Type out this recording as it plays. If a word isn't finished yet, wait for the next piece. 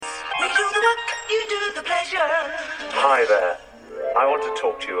Hi there. I want to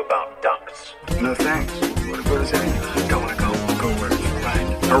talk to you about ducks. No thanks. What is that? Don't want to go. We'll go where it's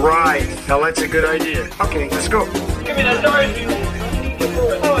right. All right. Now that's a good idea. Okay, let's go. Give me that Darren.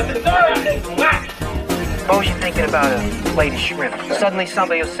 Oh, it's a Darren. Whack. Suppose you're thinking about a plate of shrimp. Suddenly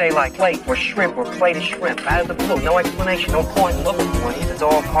somebody will say like plate or shrimp or plate of shrimp. Out of the blue, no explanation, no point in looking for it. It's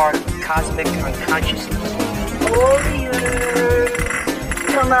all part of cosmic unconsciousness. Oh yeah,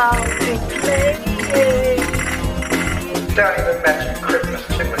 come out and play. Don't even mention Christmas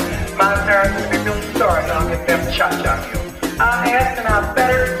chicken. My parents would be real sorry if I don't get them cha-cha you. I'm asking I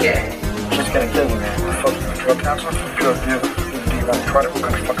better get. She's gonna kill you, man. Fuck you, drug counselor? Drug deal. You got a product, what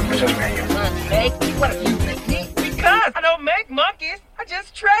kind of fucking businessman you? Make me? What have you make me? Because I don't make monkeys. I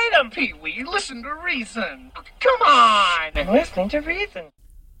just trade them, Pee-wee. Listen to reason. Come on. I'm listening to reason.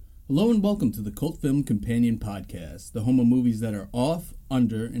 Hello and welcome to the Cult Film Companion Podcast, the home of movies that are off,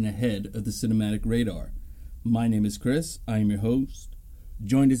 under, and ahead of the cinematic radar. My name is Chris. I am your host.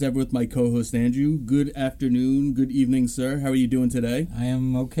 Joined as ever with my co-host Andrew. Good afternoon, good evening, sir. How are you doing today? I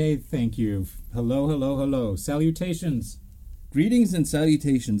am okay, thank you. Hello, hello, hello. Salutations. Greetings and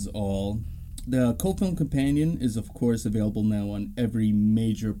salutations all. The Cult Film Companion is of course available now on every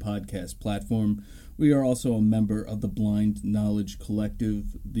major podcast platform. We are also a member of the Blind Knowledge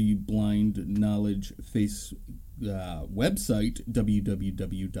Collective, the Blind Knowledge face website,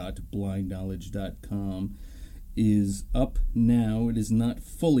 www.blindknowledge.com, is up now. It is not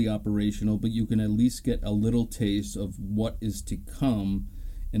fully operational, but you can at least get a little taste of what is to come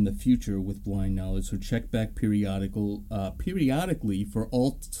in the future with Blind Knowledge. So check back periodically for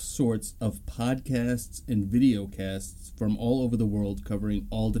all sorts of podcasts and videocasts from all over the world covering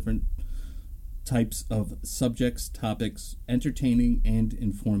all different types of subjects, topics, entertaining and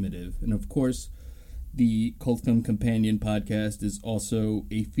informative. And of course, the Cult Film Companion podcast is also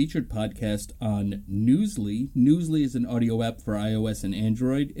a featured podcast on Newsly. Newsly is an audio app for iOS and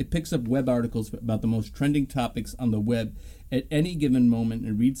Android. It picks up web articles about the most trending topics on the web at any given moment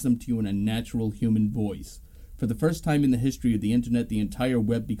and reads them to you in a natural human voice. For the first time in the history of the internet, the entire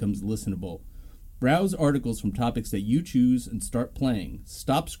web becomes listenable. Browse articles from topics that you choose and start playing.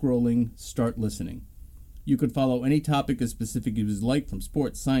 Stop scrolling, start listening. You could follow any topic as specific as you like, from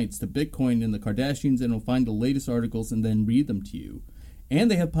sports, science, to Bitcoin and the Kardashians, and it'll find the latest articles and then read them to you. And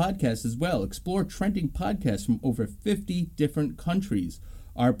they have podcasts as well. Explore trending podcasts from over 50 different countries.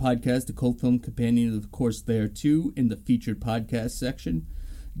 Our podcast, The Cult Film Companion, is of course there too in the featured podcast section.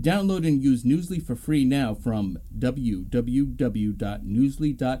 Download and use Newsly for free now from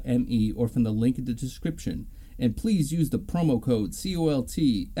www.newsly.me or from the link in the description. And please use the promo code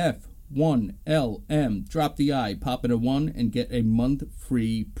COLTF1LM. Drop the I, pop in a 1, and get a month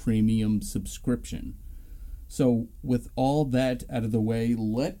free premium subscription. So with all that out of the way,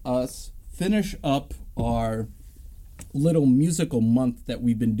 let us finish up our little musical month that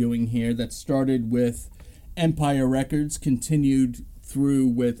we've been doing here that started with Empire Records, continued through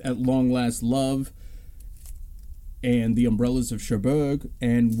with At Long Last Love and The Umbrellas of Cherbourg,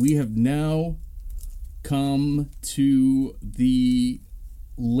 and we have now come to the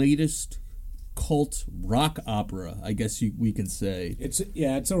latest cult rock opera, I guess we could say. It's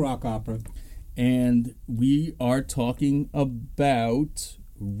a rock opera. And we are talking about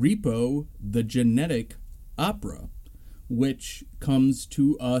Repo, the Genetic Opera, which comes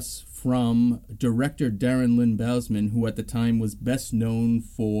to us from director Darren Lynn Bousman, who at the time was best known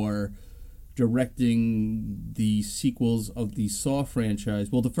for directing the sequels of the Saw franchise.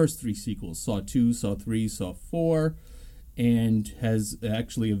 Well, the first three sequels, Saw 2, Saw 3, Saw 4, and has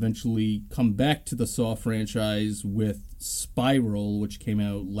actually eventually come back to the Saw franchise with Spiral, which came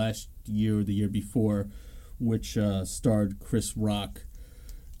out last year or the year before, which starred Chris Rock.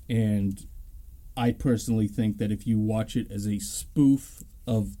 And I personally think that if you watch it as a spoof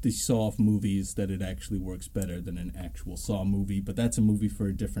of the Saw movies, that it actually works better than an actual Saw movie. But that's a movie for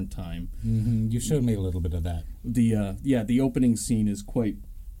a different time. Mm-hmm. You showed me a little bit of that. The opening scene is quite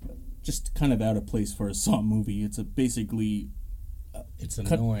just kind of out of place for a Saw movie. It's it's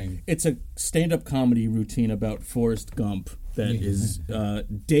annoying. It's a stand-up comedy routine about Forrest Gump that is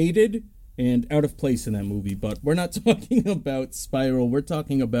dated and out of place in that movie. But we're not talking about Spiral. We're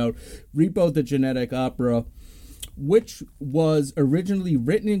talking about Repo, the Genetic Opera, which was originally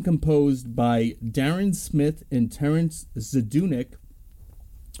written and composed by Darren Smith and Terrence Zadunik.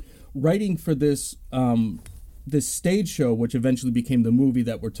 Writing for this stage show, which eventually became the movie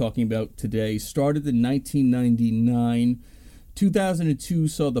that we're talking about today, started in 1999. 2002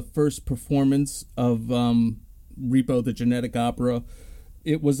 saw the first performance of Repo, the Genetic Opera.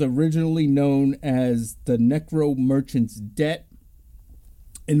 It was originally known as The Necro Merchant's Debt,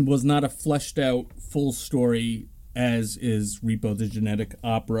 and was not a fleshed out full story as is Repo the Genetic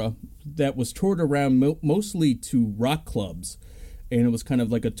Opera, that was toured around mostly to rock clubs, and it was kind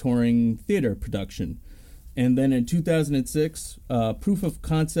of like a touring theater production. And then in 2006, proof of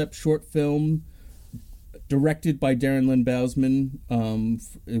concept short film directed by Darren Lynn Bousman.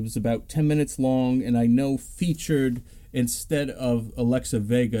 It was about 10 minutes long, and I know featured, instead of Alexa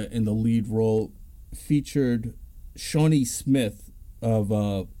Vega in the lead role, featured Shawnee Smith of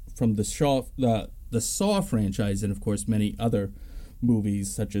from the Saw franchise, and of course many other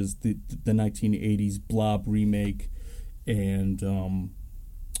movies such as the 1980s Blob remake and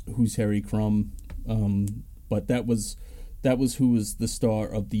Who's Harry Crumb. But that was who was the star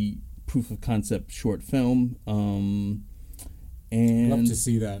of the proof of concept short film. And love to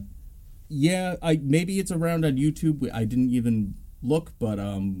see that. Yeah, maybe it's around on YouTube. I didn't even look, but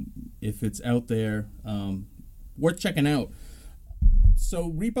if it's out there, worth checking out. So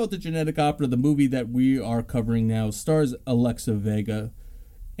Repo the Genetic Opera, the movie that we are covering now, stars Alexa Vega,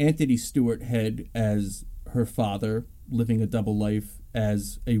 Anthony Stewart Head as her father, living a double life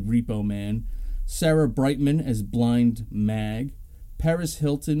as a repo man, Sarah Brightman as blind Mag, Paris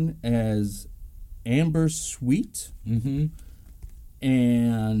Hilton as Amber Sweet,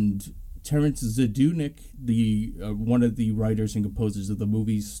 and Terrence Zadunik, the one of the writers and composers of the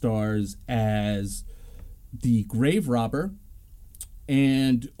movie, stars as the grave robber,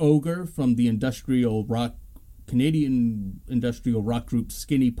 and Ogre from the Canadian industrial rock group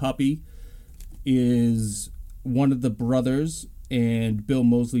Skinny Puppy is one of the brothers, and Bill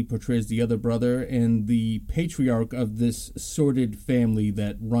Moseley portrays the other brother, and the patriarch of this sordid family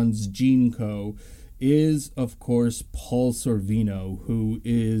that runs Gene Co. is, of course, Paul Sorvino, who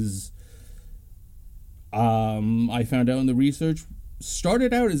is, I found out in the research,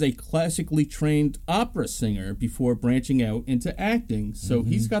 started out as a classically trained opera singer before branching out into acting. So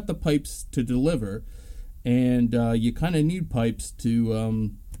he's got the pipes to deliver, and you kind of need pipes to,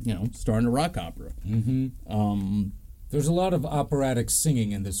 star in a rock opera. There's a lot of operatic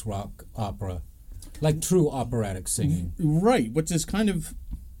singing in this rock opera, like true operatic singing. Right, which is kind of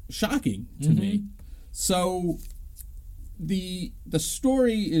shocking to me. So the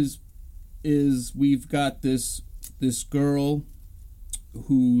story is we've got this girl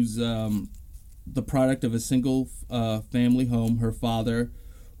who's the product of a single family home. Her father,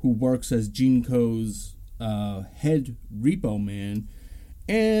 who works as GeneCo's head repo man,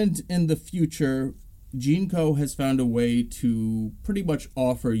 and in the future, GeneCo has found a way to pretty much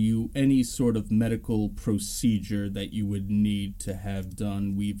offer you any sort of medical procedure that you would need to have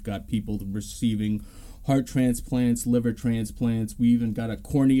done. We've got people receiving heart transplants, liver transplants. We even got a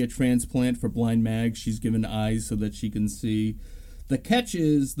cornea transplant for blind Mag. She's given eyes so that she can see. The catch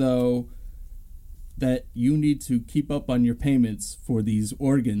is, though, that you need to keep up on your payments for these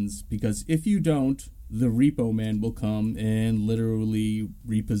organs, because if you don't, the repo man will come and literally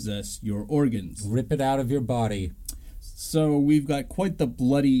repossess your organs. Rip it out of your body. So we've got quite the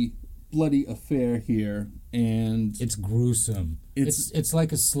bloody affair here, and it's gruesome. It's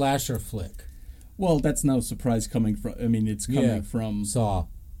like a slasher flick. Well, that's no surprise coming from. I mean, it's coming from Saw.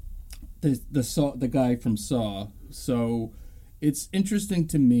 The guy from Saw. So it's interesting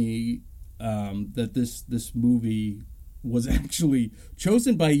to me that this movie was actually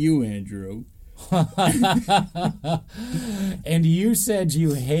chosen by you, Andrew. And you said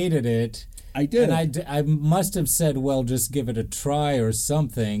you hated it. I did. And I must have said, well, just give it a try or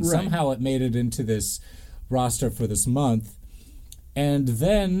something. Right. Somehow it made it into this roster for this month. And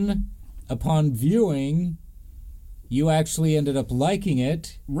then, upon viewing, you actually ended up liking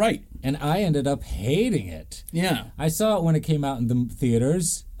it. Right. And I ended up hating it. Yeah. I saw it when it came out in the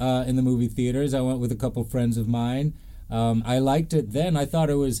theaters, in the movie theaters. I went with a couple friends of mine. I liked it then. It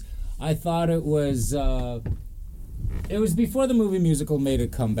was before the movie musical made a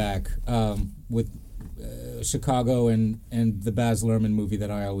comeback with Chicago and the Baz Luhrmann movie that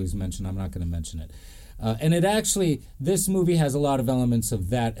I always mention. I'm not going to mention it. And this movie has a lot of elements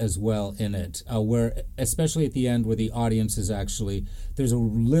of that as well in it, where, especially at the end, where the audience is actually, there's a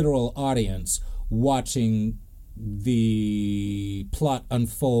literal audience watching the plot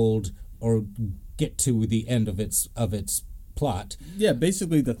unfold or get to the end of its plot. Yeah,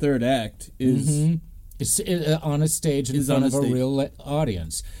 basically the third act is it's on a stage in front of a real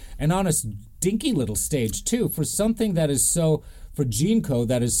audience, and on a dinky little stage too, for something that is for GeneCo,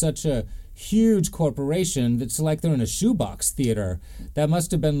 that is such a huge corporation. That's like they're in a shoebox theater. That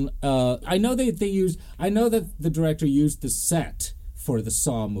must have been. I know that the director used the set for the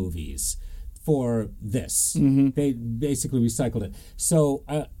Saw movies for this. They basically recycled it. So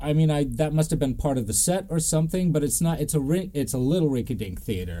that must have been part of the set or something, but it's not. It's a little rinky-dink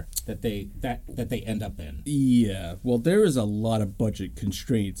theater that they end up in. Yeah. Well, there is a lot of budget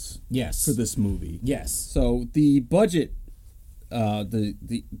constraints. Yes. For this movie. Yes. So the budget,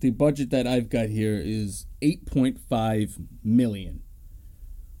 the budget that I've got here is $8.5 million,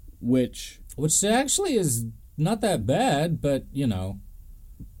 which actually is not that bad, but you know.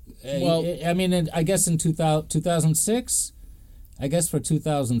 Well, I mean, I guess in 2006, I guess for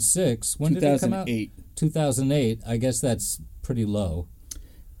 2006, when did it come out? 2008. I guess that's pretty low.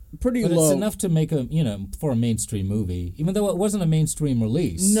 But low. It's enough to make for a mainstream movie, even though it wasn't a mainstream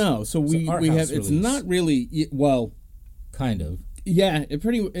release. No, so we have release. It's not really kind of. Yeah,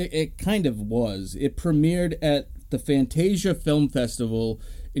 it kind of was. It premiered at the Fantasia Film Festival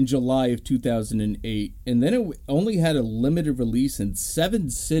in July of 2008, and then it only had a limited release in 7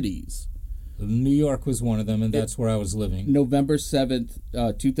 cities. New York was one of them, and that's where I was living. November 7th,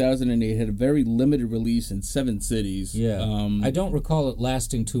 2008 had a very limited release in 7 cities. Yeah. I don't recall it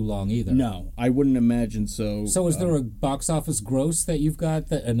lasting too long either. No, I wouldn't imagine so. So is there a box office gross that you've got,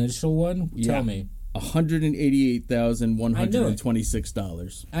 the initial one? Yeah. Tell me.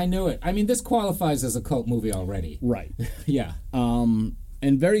 $188,126. I knew it. I mean, this qualifies as a cult movie already. Right. Yeah.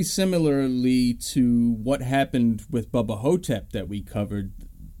 And very similarly to what happened with Bubba Hotep that we covered,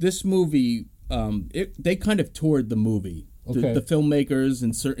 this movie, they kind of toured the movie. Okay. The filmmakers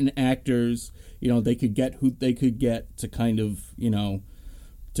and certain actors, they could get who they could get to kind of,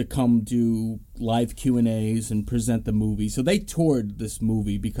 to come do live Q&As and present the movie. So they toured this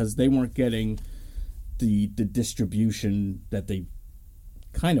movie because they weren't getting the distribution that they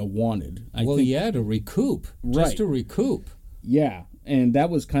kind of wanted. To recoup. Right. Just to recoup. Yeah. And that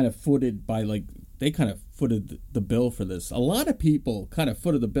was kind of footed by, they kind of footed the bill for this. A lot of people kind of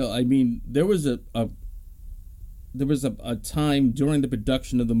footed the bill. I mean, there was a time during the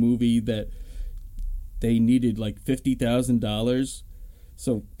production of the movie that they needed $50,000.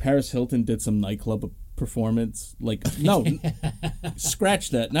 So Paris Hilton did some nightclub performance. No, scratch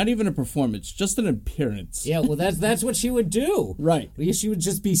that. Not even a performance, just an appearance. Yeah, well, that's what she would do. Right. She would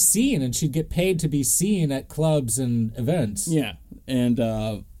just be seen, and she'd get paid to be seen at clubs and events. Yeah. And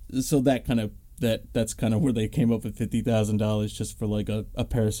so that kind of that's kind of where they came up with $50,000 just for a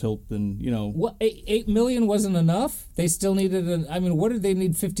Paris Hilton, What, $8 million wasn't enough? They still needed what did they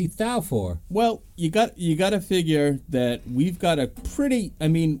need $50,000 for? Well, you got to figure that we've got a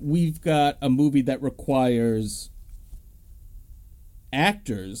movie that requires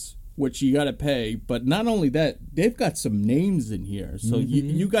actors, which you got to pay, but not only that, they've got some names in here. So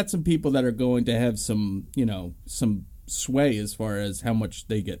you got some people that are going to have some sway as far as how much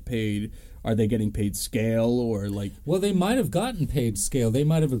they get paid. Are they getting paid scale or Well, they might have gotten paid scale. They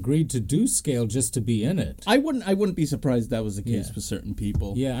might have agreed to do scale just to be in it. I wouldn't be surprised that was the case for certain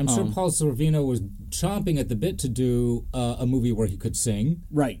people. Yeah, I'm sure Paul Sorvino was chomping at the bit to do a movie where he could sing.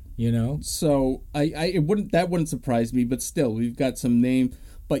 Right. So that wouldn't surprise me, but still, we've got some name.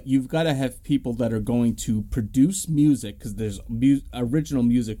 But you've got to have people that are going to produce music because there's original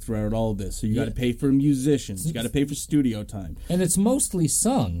music throughout all of this. So you got to pay for musicians. You got to pay for studio time. And it's mostly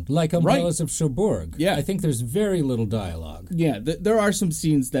sung, like Umbrellas of Cherbourg. Yeah. I think there's very little dialogue. Yeah, there are some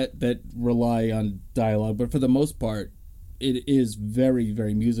scenes that rely on dialogue, but for the most part, it is very,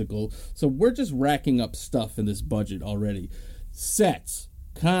 very musical. So we're just racking up stuff in this budget already. Sets.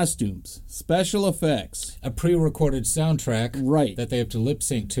 Costumes, special effects, a pre-recorded soundtrack, right? That they have to lip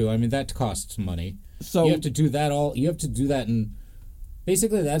sync to. I mean, that costs money. So you have to do that You have to do that, and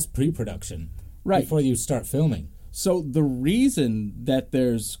basically that's pre-production, right? Before you start filming. So the reason that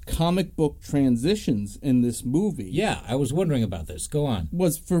there's comic book transitions in this movie, yeah, I was wondering about this. Go on.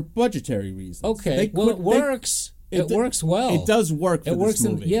 Was for budgetary reasons. Okay, it works. It works well. It does work for this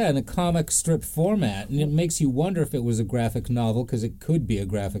movie. In a comic strip format, and it makes you wonder if it was a graphic novel, because it could be a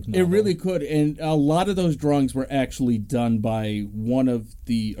graphic novel. It really could, and a lot of those drawings were actually done by one of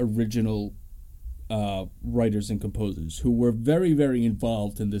the original writers and composers who were very, very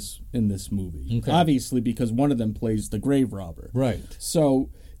involved in this movie. Okay. Obviously, because one of them plays the grave robber. Right. So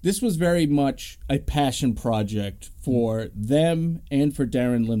this was very much a passion project for them and for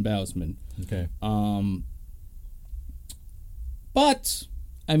Darren Lynn Bousman. Okay. But,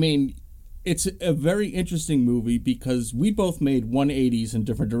 I mean, it's a very interesting movie because we both made 180s in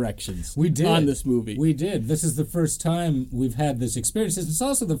different directions. We did. On this movie. We did. This is the first time we've had this experience. It's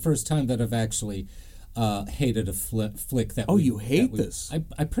also the first time that I've actually hated a flick that. Oh, you hate this?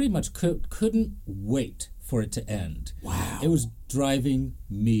 I pretty much couldn't wait for it to end. Wow. It was driving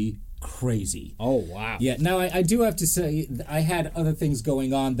me crazy. Oh, wow. Yeah, now I do have to say, I had other things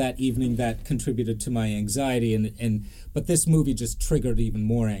going on that evening that contributed to my anxiety, but this movie just triggered even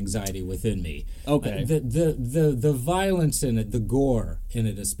more anxiety within me. Okay. The violence in it, the gore in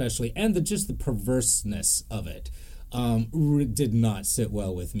it especially, and just the perverseness of it did not sit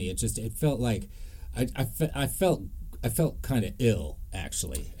well with me. It felt like I felt kind of ill,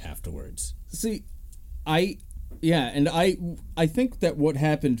 actually, afterwards. See, I think that what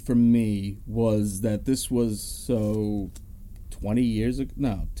happened for me was that this was 10 years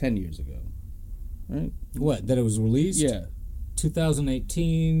ago, right? What, that it was released? Yeah.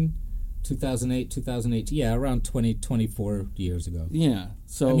 2018, 2008, 2018, yeah, around 24 years ago. Yeah,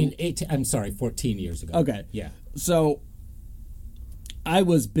 so... I mean, 14 years ago. Okay. Yeah. So, I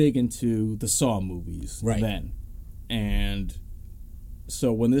was big into the Saw movies then. And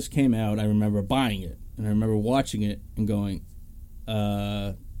so when this came out, I remember buying it. And I remember watching it and going,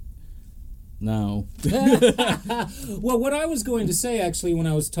 no. Well, what I was going to say, actually, when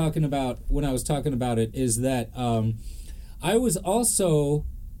I was talking about it, is that I was also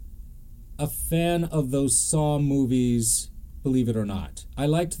a fan of those Saw movies, believe it or not. I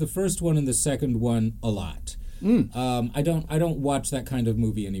liked the first one and the second one a lot. I don't watch that kind of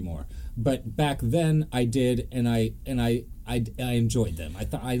movie anymore. But back then I did, and I enjoyed them.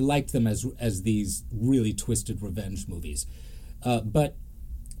 I liked them as these really twisted revenge movies. But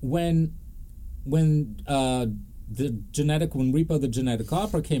when Repo the Genetic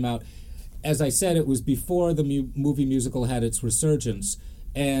Opera came out, as I said, it was before the movie musical had its resurgence,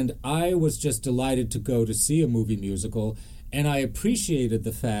 and I was just delighted to go to see a movie musical, and I appreciated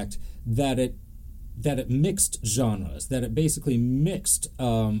the fact that it mixed genres, that it basically mixed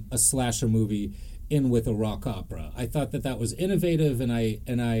a slasher movie in with a rock opera. I thought that was innovative, and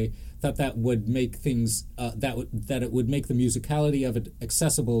I thought that would make things that it would make the musicality of it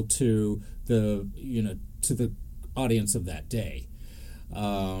accessible to the audience of that day.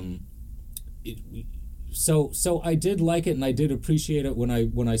 So I did like it, and I did appreciate it when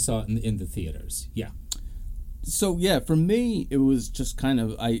I saw it in the theaters. Yeah. So yeah, for me it was just kind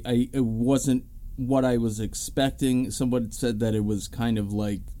of it wasn't what I was expecting. Someone said that it was kind of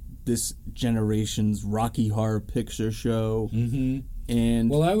like this generation's Rocky Horror Picture Show. Mm-hmm.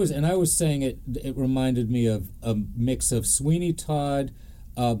 And I was saying it reminded me of a mix of Sweeney Todd,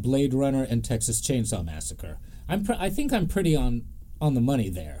 Blade Runner, and Texas Chainsaw Massacre. I think I'm pretty on the money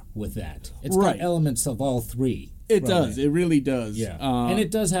there with that. It's got elements of all three. It does. It really does. Yeah. And it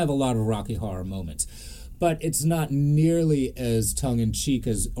does have a lot of Rocky Horror moments. But it's not nearly as tongue-in-cheek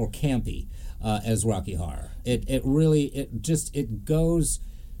or campy as Rocky Horror. It really goes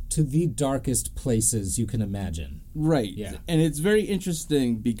to the darkest places you can imagine. Right. Yeah. And it's very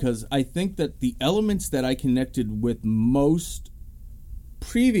interesting because I think that the elements that I connected with most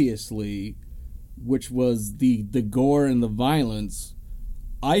previously, which was the gore and the violence,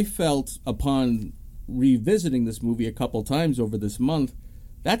 I felt upon revisiting this movie a couple times over this month,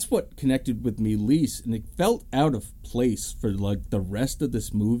 that's what connected with me least, and it felt out of place for like the rest of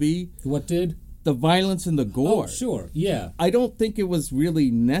this movie. What did? The violence and the gore. Oh, sure, yeah. I don't think it was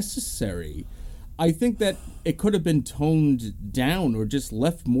really necessary. I think that it could have been toned down or just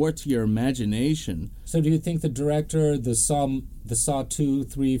left more to your imagination. So do you think the director, the Saw 2,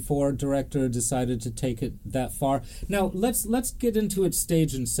 3, 4 director decided to take it that far? Now, let's get into its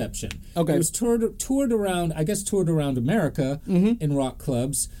stage inception. Okay. It was toured around America in rock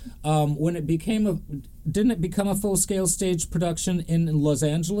clubs. When it didn't it become a full-scale stage production in Los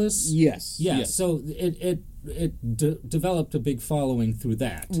Angeles? Yes. Yeah, yes. so it developed a big following through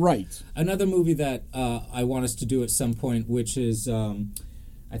that. Right. Another movie that I want us to do at some point, which is,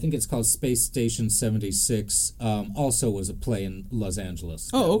 I think it's called Space Station 76, also was a play in Los Angeles.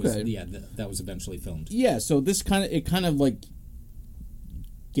 Oh, okay. That was eventually filmed. Yeah, so this kind of like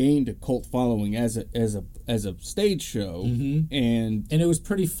gained a cult following as a stage show, and it was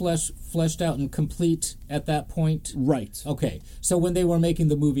pretty fleshed out and complete at that point. Right. Okay. So when they were making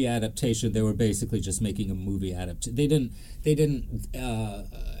the movie adaptation, they were basically just making a movie adaptation. They didn't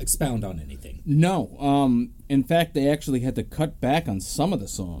expound on anything. No. In fact, they actually had to cut back on some of the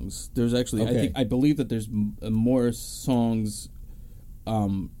songs. There's actually I believe that there's more songs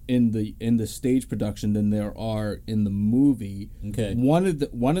in the stage production than there are in the movie. Okay. One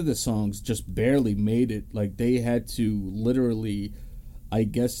of the songs just barely made it. Like they had to literally, I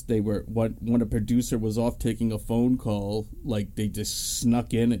guess they were when a producer was off taking a phone call, like they just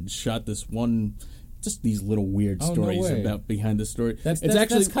snuck in and shot this one. Just these little weird stories about behind the story. That's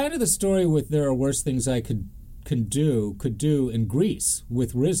kind of the story with There Are Worse Things I Could Do in Grease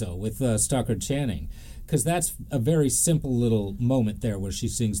with Rizzo, with Stockard Channing. because that's a very simple little moment there where she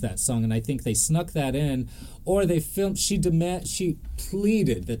sings that song, and I think they snuck that in, or they filmed. She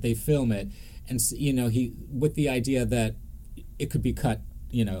pleaded that they film it, and he with the idea that it could be cut.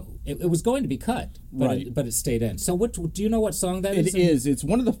 It was going to be cut, but it stayed in. So, do you know what song that is? It is. It's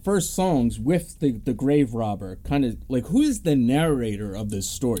one of the first songs with the grave robber. Kind of like, who is the narrator of this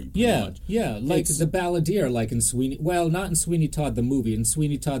story? Much. Like the balladeer, like in Sweeney. Well, not in Sweeney Todd the movie. In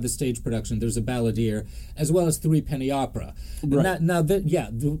Sweeney Todd the stage production, there's a balladeer as well as Three Penny Opera. Right.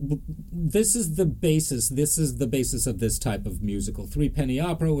 This is the basis. This is the basis of this type of musical. Three Penny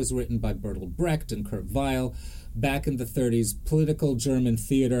Opera was written by Bertolt Brecht and Kurt Weill. Back in the 30s, political German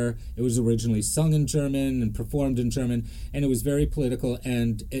theater. It was originally sung in German and performed in German, and it was very political,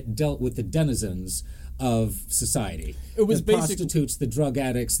 and it dealt with the denizens of society. It was the prostitutes, the drug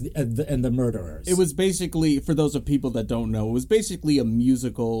addicts, and the murderers. It was basically, for those of people that don't know, it was basically a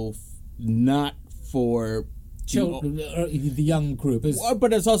musical not for the young group is,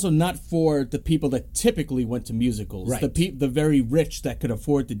 but it's also not for the people that typically went to musicals. Right. The very rich that could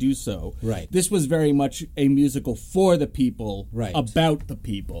afford to do so. Right. This was very much a musical for the people. Right. About the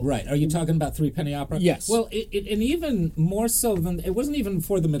people. Right. Are you talking about Three Penny Opera? Yes. Well, and even more so than it wasn't even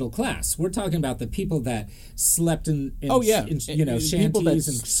for the middle class. We're talking about the people that slept in shanties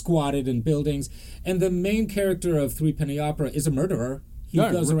and squatted in buildings. And the main character of Three Penny Opera is a murderer. He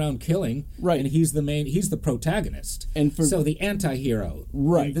goes around killing, and he's the protagonist, and so the anti-hero,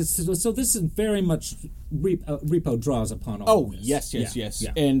 right? This is very much Repo draws upon all. Oh, yes.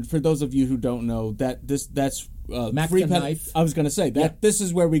 Yeah. And for those of you who don't know, that's Mac the Knife. I was going to say that this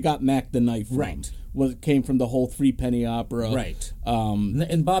is where we got Mac the Knife from. Right. Came from the whole Three Penny Opera. Right.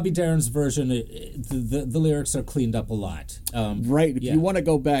 In Bobby Darin's version, the lyrics are cleaned up a lot. Right. If you want to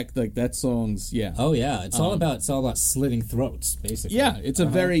go back, like that song's Oh yeah, it's all about slitting throats, basically. Yeah, it's a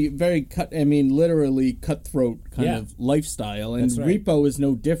very very literally cutthroat kind of lifestyle, and Repo is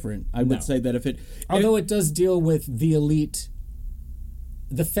no different. I would say that although it does deal with the elite.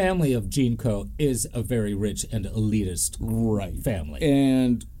 The family of Gene Coe is a very rich and elitist family.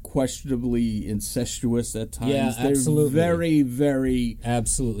 And questionably incestuous at times. Yeah, They're absolutely. Very, very...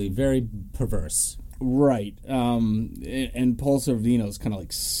 Absolutely. Very perverse. Right. And Paul Sorvino's kind of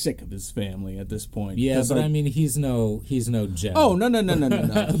like sick of his family at this point. Yeah, but I mean, he's no gem. Oh, no.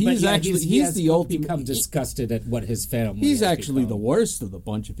 He's he's the ultimate... become disgusted at what his family He's actually the worst of the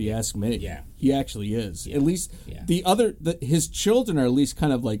bunch, if you ask me. Yeah. He actually is. Yeah. At least his children are at least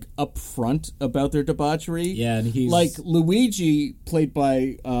kind of like upfront about their debauchery. Yeah, and he's... Like Luigi, played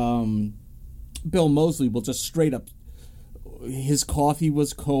by Bill Moseley, will just straight up... His coffee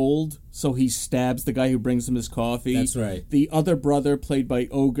was cold, so he stabs the guy who brings him his coffee. That's right. The other brother, played by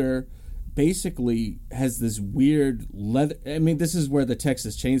Ogre, basically has this weird leather... I mean, this is where the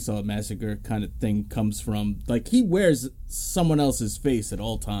Texas Chainsaw Massacre kind of thing comes from. Like, he wears someone else's face at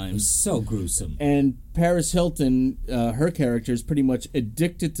all times. So gruesome. And Paris Hilton, her character, is pretty much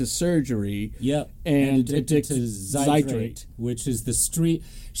addicted to surgery. Yep. And addicted to Zydrate, which is the street...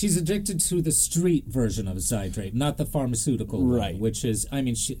 She's addicted to the street version of Zydrate, not the pharmaceutical one, which is... I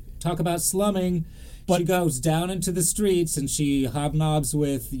mean, talk about slumming. But she goes down into the streets and she hobnobs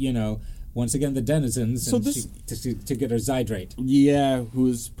with, once again, the denizens to get her Zydrate. Yeah,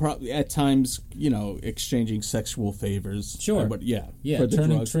 who's probably at times, exchanging sexual favors. Sure. But yeah, for the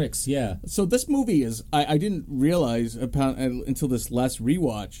turning tricks, yeah. So this movie is, I didn't realize until this last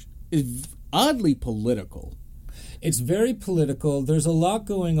rewatch, is oddly political. It's very political. There's a lot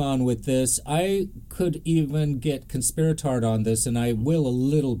going on with this. I could even get conspiratard on this, and I will a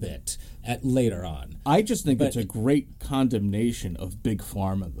little bit later on. I just think it's a great condemnation of Big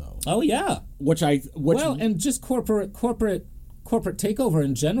Pharma, though. Oh yeah, and just corporate takeover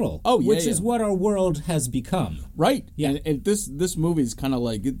in general. Oh yeah, which is what our world has become. Right. Yeah, and this movie is kind of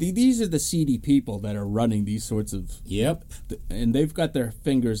like these are the seedy people that are running these sorts of. Yep. And they've got their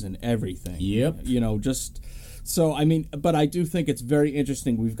fingers in everything. Yep. Just. So, I mean, but I do think it's very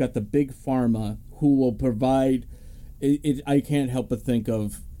interesting. We've got the Big Pharma who will provide... I can't help but think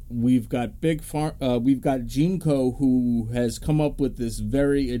of... We've got we've got Gene Coe, who has come up with this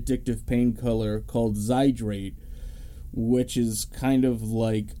very addictive painkiller called Zydrate, which is kind of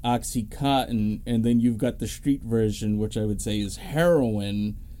like Oxycontin, and then you've got the street version, which I would say is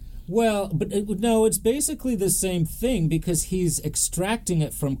heroin. Well, but no, it's basically the same thing because he's extracting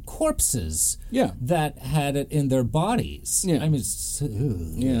it from corpses that had it in their bodies. Yeah. I mean, so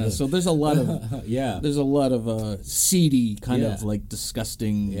there's a lot of there's a lot of seedy kind of like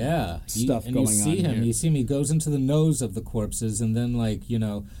disgusting stuff going on. You see him. Here. You see him. He goes into the nose of the corpses, and then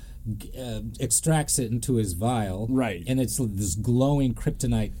extracts it into his vial. Right. And it's this glowing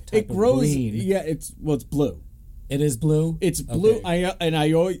kryptonite type It grows. of green. Yeah, it's blue. It is blue? It's blue. Okay.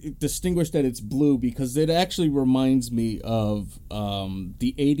 I always distinguish that it's blue because it actually reminds me of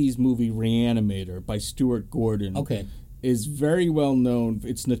the 80s movie Reanimator by Stuart Gordon. Okay. Is very well known.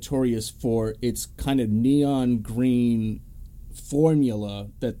 It's notorious for its kind of neon green formula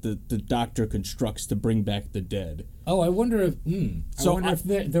that the doctor constructs to bring back the dead. Oh, I wonder if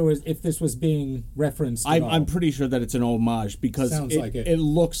if this was being referenced. I'm pretty sure that it's an homage because Sounds like it. It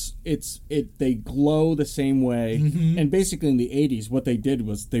looks they glow the same way. Mm-hmm. And basically in the 80s what they did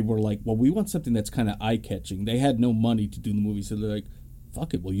was they were like, well, we want something that's kind of eye-catching. They had no money to do the movie, so they're like,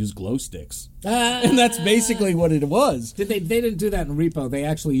 fuck it, we'll use glow sticks. And that's basically what it was. They didn't do that in Repo. They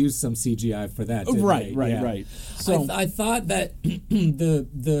actually used some CGI for that, didn't Right, they? right, Yeah. right. So I thought that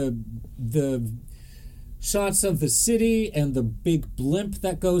the shots of the city and the big blimp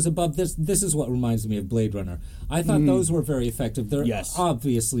that goes above this is what reminds me of Blade Runner. I thought those were very effective. They're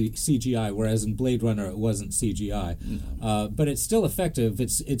obviously CGI, whereas in Blade Runner it wasn't CGI. But it's still effective.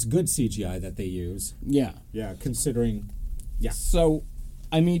 It's good CGI that they use. Yeah. Yeah, considering... Yeah. So,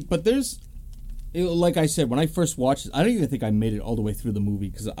 I mean, but there's... Like I said, when I first watched it, I don't even think I made it all the way through the movie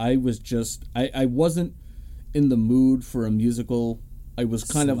because I was just... I wasn't in the mood for a musical. I was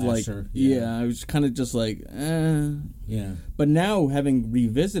kind of like... Yeah, I was kind of just like, eh. Yeah. But now, having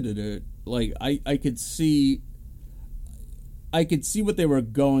revisited it, like, I could see... I could see what they were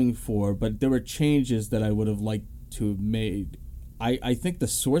going for, but there were changes that I would have liked to have made. I think the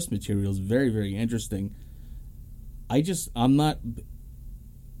source material is very, very interesting. I'm not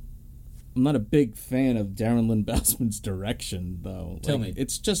a big fan of Darren Lynn Bousman's direction, though. Tell me.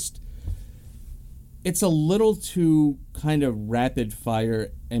 It's a little too kind of rapid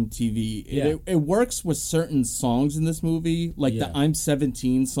fire MTV. Yeah. It works with certain songs in this movie, like the I'm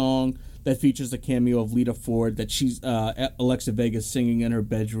 17 song that features a cameo of Lita Ford that she's Alexa Vega singing in her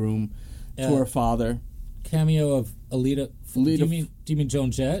bedroom to her father. Cameo of Alita. Do you mean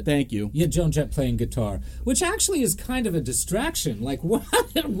Joan Jett? Thank you. Yeah, Joan Jett playing guitar, which actually is kind of a distraction. Like, what?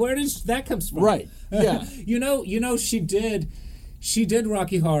 Where does that come from? Right. Yeah. you know, she did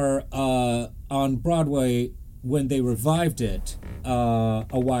Rocky Horror on Broadway when they revived it a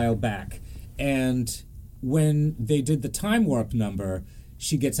while back, and when they did the Time Warp number,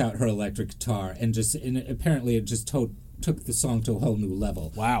 she gets out her electric guitar and apparently it just took the song to a whole new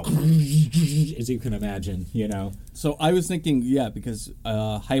level. Wow. As you can imagine, you know. So I was thinking, because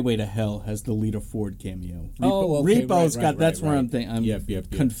Highway to Hell has the Lita Ford cameo. Okay. Repo's got. That's where right. I'm thinking. I'm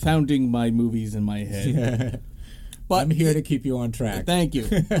Yep. confounding my movies in my head. But I'm here to keep you on track. Thank you.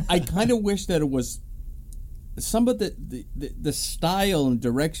 I kind of wish that it was some of the style and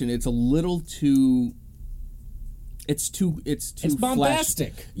direction. It's a little too. It's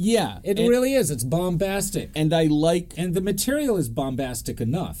bombastic. Flash. Yeah, It really is. It's bombastic. And I like... And the material is bombastic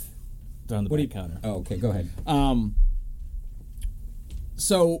enough. They're on the back counter. Oh, okay, go ahead.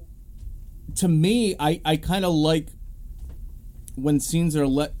 So, to me, I kind of like when scenes are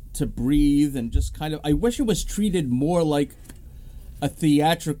let to breathe and just kind of... I wish it was treated more like a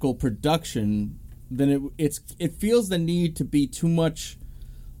theatrical production than it feels the need to be too much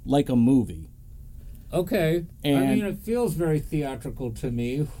like a movie. Okay. And I mean, it feels very theatrical to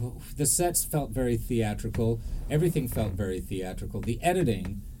me. The sets felt very theatrical. Everything felt very theatrical. The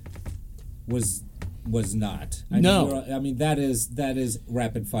editing was not. I mean, that is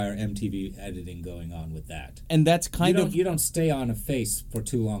rapid fire MTV editing going on with that. And that's you don't stay on a face for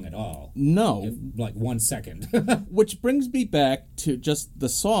too long at all. No. Like 1 second. Which brings me back to just the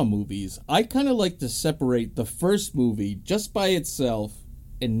Saw movies. I kind of like to separate the first movie just by itself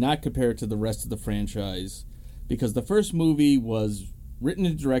and not compare it to the rest of the franchise, because the first movie was written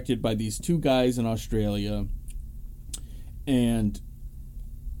and directed by these two guys in Australia, and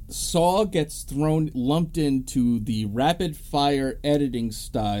Saw gets lumped into the rapid fire editing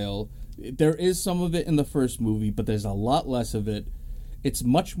style. There is some of it in the first movie, but there's a lot less of it. It's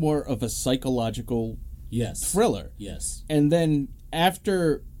much more of a psychological thriller. Yes. And then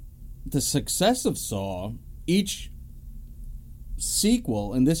after the success of Saw, each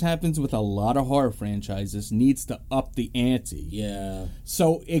sequel, and this happens with a lot of horror franchises, needs to up the ante. Yeah.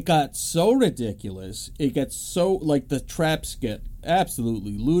 So it got so ridiculous. It gets so, like, the traps get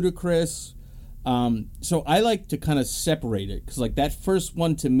absolutely ludicrous. So I like to kind of separate it, because, like, that first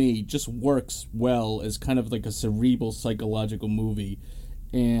one to me just works well as kind of like a cerebral psychological movie.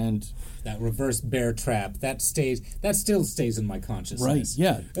 And that reverse bear trap, that still stays in my consciousness. Right,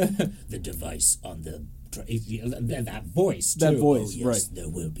 yeah. The device on the... that voice, too. That voice, yes, right. There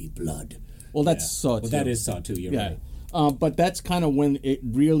will be blood. Well, that's Saw 2. Well, that is Saw 2, you're right. But that's kind of when it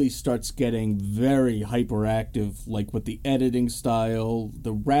really starts getting very hyperactive, like with the editing style,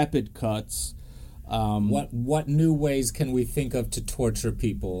 the rapid cuts. What new ways can we think of to torture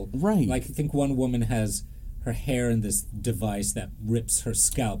people? Right. Like, I think one woman has her hair in this device that rips her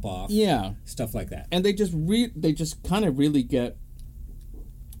scalp off. Yeah. Stuff like that. And they just kind of really get...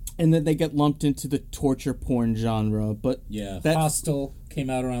 And then they get lumped into the torture porn genre, but... Yeah, Hostel came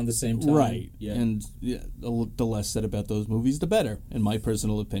out around the same time. Right, yeah. And the less said about those movies, the better, in my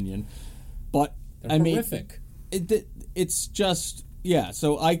personal opinion. But, They're horrific. It's just... Yeah,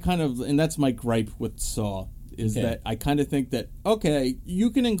 so I kind of... And that's my gripe with Saw, is that I kind of think that, okay,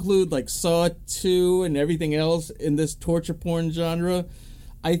 you can include, like, Saw 2 and everything else in this torture porn genre.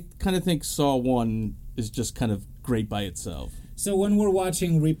 I kind of think Saw 1 is just kind of great by itself. So when we're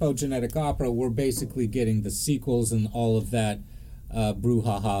watching Repo Genetic Opera, we're basically getting the sequels and all of that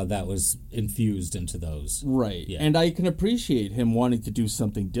brouhaha that was infused into those. Right. Yeah. And I can appreciate him wanting to do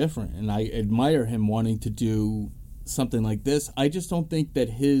something different, and I admire him wanting to do something like this. I just don't think that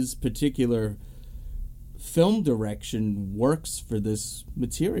his particular film direction works for this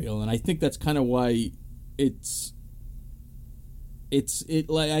material, and I think that's kind of why I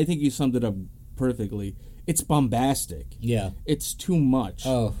think you summed it up perfectly. It's bombastic. Yeah. It's too much.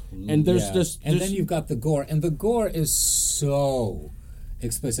 Oh. And there's And then you've got the gore. And the gore is so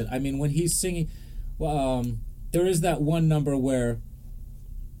explicit. I mean, when he's singing... there is that one number where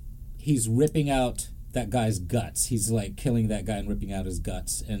he's ripping out that guy's guts. He's, like, killing that guy and ripping out his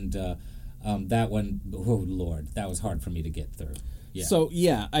guts. And that one... Oh, Lord. That was hard for me to get through. Yeah. So,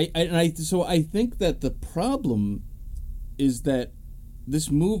 yeah. I think that the problem is that this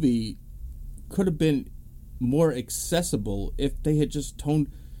movie could have been more accessible if they had just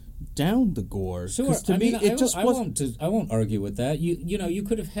toned down the gore. Sure, To me, it just wasn't. I won't argue with that. You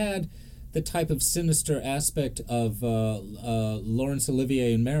could have had the type of sinister aspect of Laurence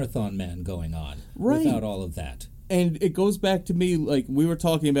Olivier and Marathon Man going on without all of that. And it goes back to me, like, we were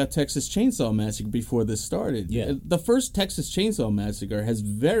talking about Texas Chainsaw Massacre before this started. Yeah. The first Texas Chainsaw Massacre has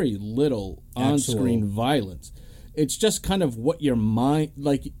very little on-screen violence. It's just kind of what your mind...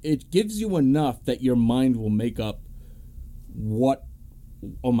 Like, it gives you enough that your mind will make up what...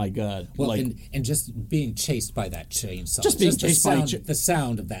 Oh, my God. Well, like, and just being chased by that chainsaw. Just being chased by... The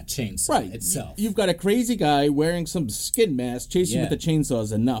sound of that chainsaw itself. You've got a crazy guy wearing some skin mask chasing with the chainsaw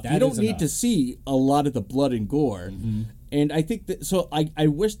is enough. You don't need to see a lot of the blood and gore. Mm-hmm. And I think that... So I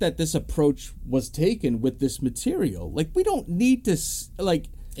wish that this approach was taken with this material. Like, we don't need to... Like...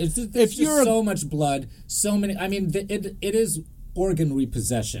 It's just so much blood, so many... I mean, it is organ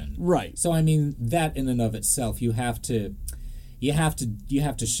repossession. Right. So, I mean, that in and of itself, you have to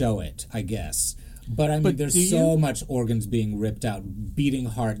show it, I guess. But, I mean, there's so much organs being ripped out, beating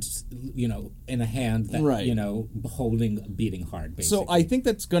hearts, in a hand that, holding a beating heart, basically. So I think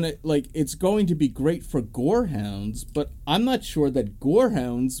that's it's going to be great for gorehounds, but I'm not sure that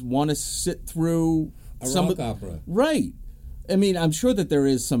gorehounds want to sit through... A rock opera. Right. I mean, I'm sure that there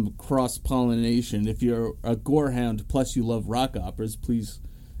is some cross-pollination. If you're a gorehound plus you love rock operas, please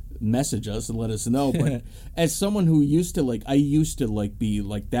message us and let us know. But as someone who used to, be,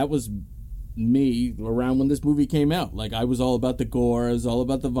 that was me around when this movie came out. Like, I was all about the gore, I was all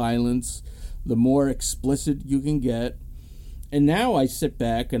about the violence, the more explicit you can get. And now I sit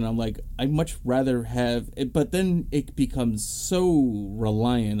back and I'm like, I'd much rather have... But then it becomes so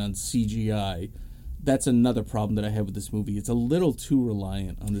reliant on CGI. That's another problem that I have with this movie. It's a little too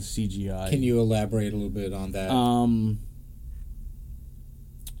reliant on the CGI. Can you elaborate a little bit on that?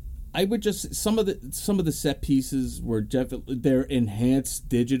 I would just some of the set pieces were definitely they're enhanced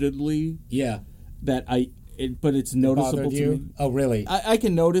digitally. Yeah, but it's noticeable to me. Oh, really? I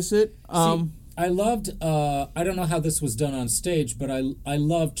can notice it. See, I loved. I don't know how this was done on stage, but I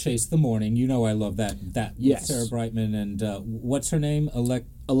loved Chase the Morning. I love that. Yes. Sarah Brightman and what's her name?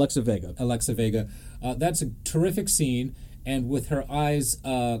 Alexa Vega. Alexa Vega. That's a terrific scene, and with her eyes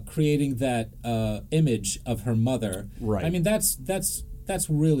creating that image of her mother. Right. I mean, that's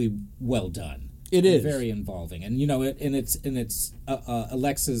really well done. It is very involving, and it's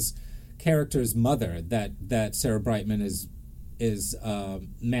Alexa's character's mother that Sarah Brightman is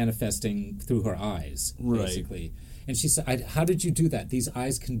manifesting through her eyes, basically. And she said, "How did you do that? These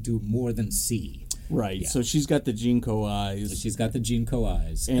eyes can do more than see." Right. Yeah. So she's got the Jinko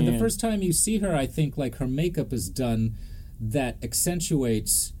eyes. And the first time you see her, I think her makeup is done that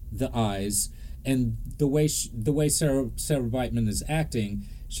accentuates the eyes, and the way Sarah Brightman is acting,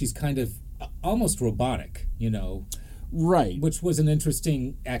 she's kind of almost robotic, Right. Which was an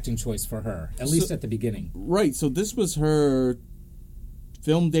interesting acting choice for her, at least at the beginning. Right. So this was her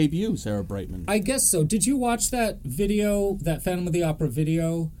film debut, Sarah Brightman. I guess so. Did you watch that video, that Phantom of the Opera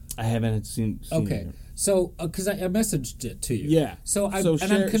video? I haven't seen okay. it. So, because I messaged it to you. Yeah.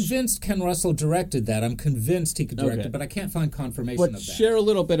 I'm convinced Ken Russell directed that. I'm convinced he could direct it, but I can't find confirmation of that. Share a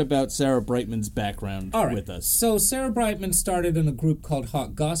little bit about Sarah Brightman's background with us. So Sarah Brightman started in a group called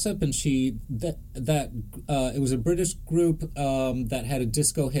Hot Gossip, and it was a British group that had a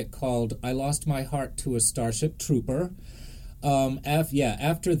disco hit called "I Lost My Heart to a Starship Trooper."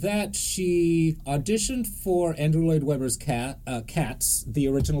 After that, she auditioned for Andrew Lloyd Webber's Cats, the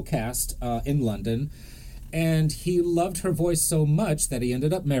original cast, in London, and he loved her voice so much that he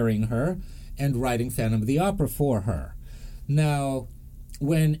ended up marrying her and writing Phantom of the Opera for her. Now,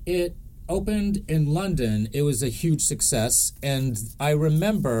 when it opened in London, it was a huge success, and I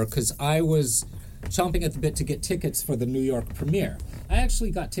remember, because I was chomping at the bit to get tickets for the New York premiere. I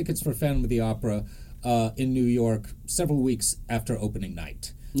actually got tickets for Phantom of the Opera in New York several weeks after opening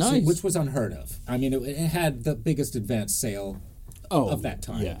night. Nice. Which was unheard of. I mean, it had the biggest advance sale of that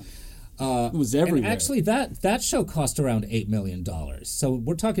time. Yeah. It was everywhere. And actually, that show cost around $8 million. So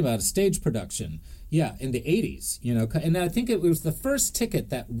we're talking about a stage production, in the 80s. And I think it was the first ticket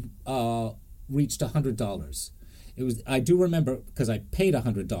that reached $100. It was. I do remember because I paid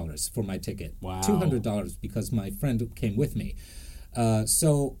 $100 for my ticket. Wow. $200 because my friend came with me.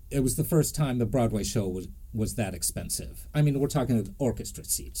 So it was the first time the Broadway show was that expensive. I mean, we're talking orchestra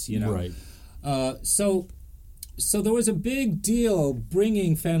seats, Right. So there was a big deal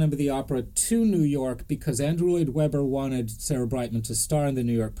bringing Phantom of the Opera to New York because Andrew Lloyd Webber wanted Sarah Brightman to star in the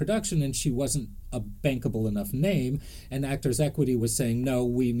New York production, and she wasn't a bankable enough name, and Actors Equity was saying, no,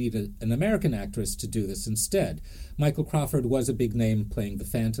 we need an American actress to do this instead. Michael Crawford was a big name playing the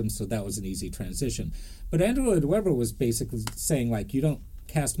Phantom, so that was an easy transition. But Andrew Lloyd Webber was basically saying, like, you don't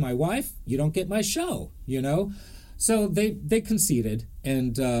cast my wife, you don't get my show, So they conceded,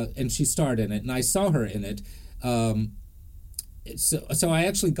 and she starred in it, and I saw her in it. So I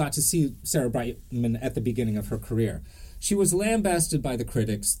actually got to see Sarah Brightman at the beginning of her career. She was lambasted by the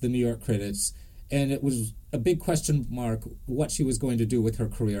critics, the New York critics, and it was a big question mark what she was going to do with her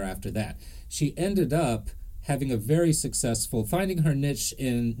career after that. She ended up having a very successful, finding her niche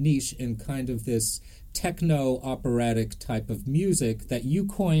in kind of this techno-operatic type of music that you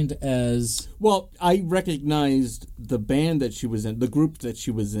coined as... Well, I recognized the band that she was in, the group that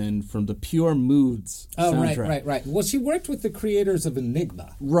she was in from the Pure Moods soundtrack. Right. Well, she worked with the creators of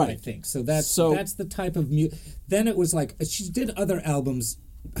Enigma, right? I think. So that's the type of music. Then it was like, she did other albums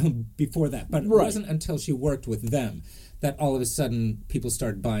before that, but it wasn't until she worked with them that all of a sudden people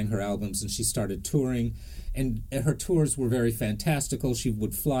started buying her albums and she started touring. And her tours were very fantastical. She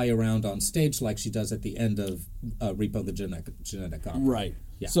would fly around on stage like she does at the end of Repo the Genetic Opera. Right.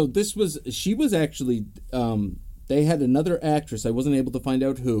 Yeah. So she was actually, they had another actress, I wasn't able to find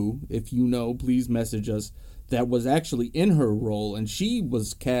out who, if you know, please message us, that was actually in her role, and she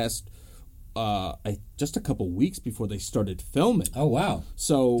was cast just a couple weeks before they started filming. Oh, wow.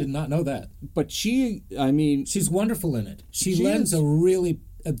 So did not know that. But she's wonderful in it. She lends a really,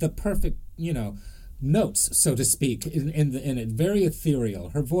 the perfect, notes, so to speak, in it. Very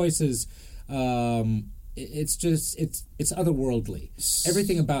ethereal. Her voice is, it's otherworldly.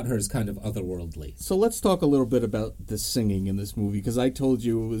 Everything about her is kind of otherworldly. So let's talk a little bit about the singing in this movie, because I told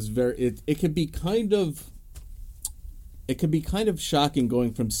you it was it could be kind of shocking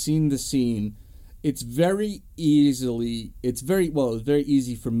going from scene to scene. It's very easy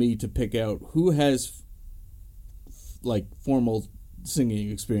for me to pick out who has formal singing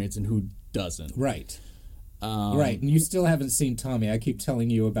experience and who doesn't. Right. Right, and you still haven't seen Tommy. I keep telling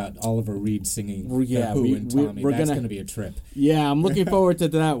you about Oliver Reed singing Who and Tommy. That's going to be a trip. Yeah, I'm looking forward to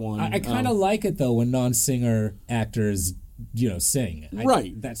that one. I kind of like it, though, when non-singer actors, sing.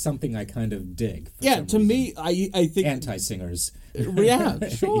 Right. That's something I kind of dig. Yeah, to me, I think... Anti-singers. Yeah,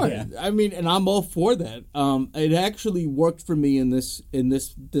 sure. Yeah. I mean, and I'm all for that. It actually worked for me in this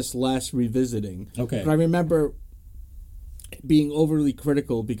last revisiting. Okay. But I remember being overly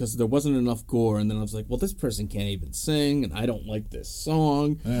critical because there wasn't enough gore, and then I was like, well, this person can't even sing, and I don't like this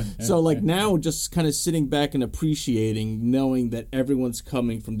song. So now just kind of sitting back and appreciating, knowing that everyone's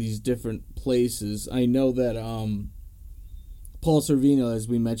coming from these different places. I know that Paul Sorvino, as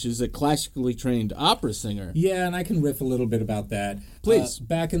we mentioned, is a classically trained opera singer. Yeah, and I can riff a little bit about that. Please.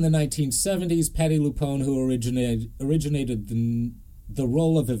 Back in the 1970s, Patti LuPone, who originated the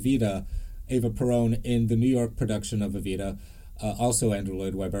role of Evita, Eva Perón, in the New York production of Evita, also Andrew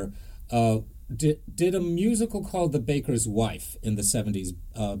Lloyd Webber, did a musical called The Baker's Wife in the 70s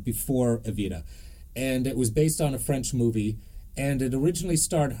before Evita. And it was based on a French movie, and it originally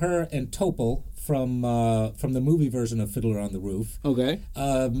starred her and Topol from the movie version of Fiddler on the Roof. Okay.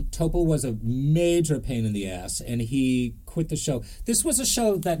 Topol was a major pain in the ass, and he quit the show. This was a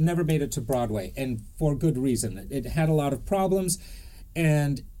show that never made it to Broadway, and for good reason. It had a lot of problems,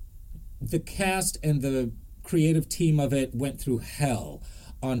 and the cast and the creative team of it went through hell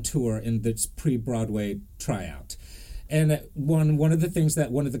on tour in this pre-Broadway tryout. And one of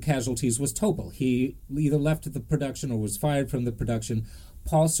the casualties was Topol. He either left the production or was fired from the production.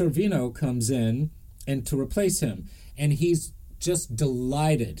 Paul Sorvino comes in and to replace him, and he's just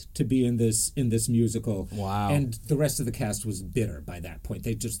delighted to be in this musical. Wow! And the rest of the cast was bitter by that point.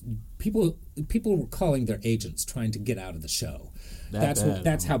 They just people were calling their agents trying to get out of the show.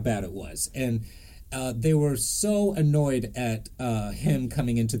 That's how bad it was. And they were so annoyed at him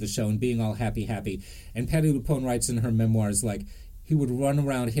coming into the show and being all happy. And Patti LuPone writes in her memoirs, like, he would run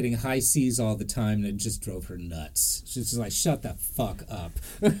around hitting high C's all the time, and it just drove her nuts. She's just like, shut the fuck up.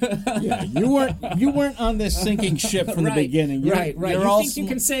 Yeah, you weren't on this sinking ship from the beginning. Right. You think you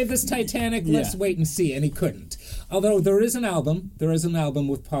can save this Titanic? Let's wait and see. And he couldn't. Although there is an album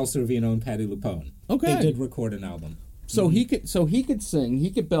with Paul Sorvino and Patti LuPone. Okay. They did record an album. So he could sing.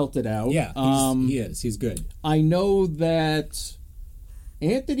 He could belt it out. Yeah, he's good. I know that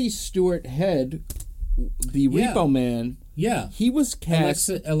Anthony Stewart Head, the Repo Man. Yeah, he was cast.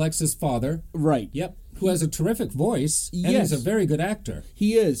 Alexa's father. Right. Yep. Who has a terrific voice and is a very good actor.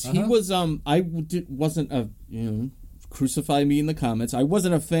 He is. He was. Wasn't a crucify me in the comments. I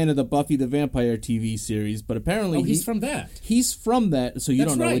wasn't a fan of the Buffy the Vampire TV series, but apparently he's from that. He's from that, so you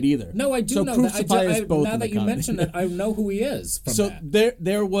don't know it either. No, I do know that. Now that you mention it, I know who he is from that.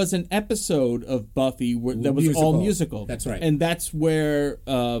 There was an episode of Buffy that was all musical. That's right. And that's where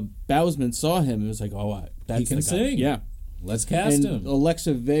Bousman saw him and was like, that's he can the guy. sing. Yeah. Let's cast him.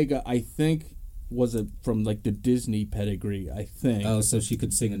 Alexa Vega, I think, was from like the Disney pedigree, I think. Oh, so she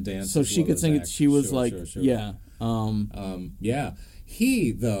could sing and dance. So she could sing it. She was sure. yeah. Yeah.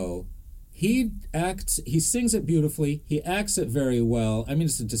 He sings it beautifully. He acts it very well. I mean,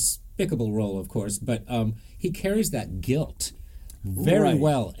 it's a despicable role, of course, but he carries that guilt very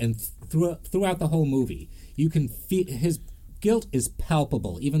well. And throughout the whole movie, you can feel his guilt is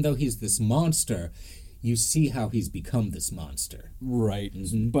palpable. Even though he's this monster, you see how he's become this monster. Right.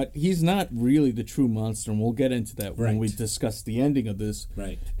 Mm-hmm. But he's not really the true monster, and we'll get into that when we discuss the ending of this.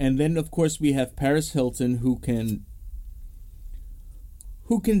 Right. And then, of course, we have Paris Hilton, who can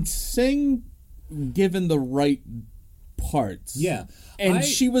sing given the right parts. Yeah. And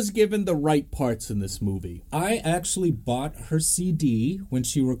she was given the right parts in this movie. I actually bought her CD when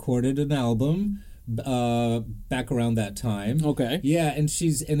she recorded an album back around that time. Okay. Yeah, and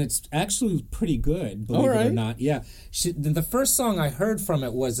it's actually pretty good, believe it or not. Yeah. The first song I heard from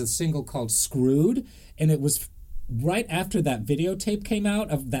it was a single called Screwed, and it was right after that videotape came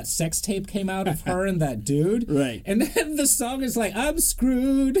out, of that sex tape came out of her and that dude. Right. And then the song is like, I'm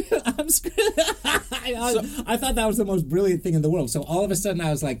screwed. I'm screwed. I thought that was the most brilliant thing in the world. So all of a sudden I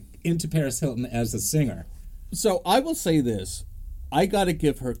was like into Paris Hilton as a singer. So I will say this. I got to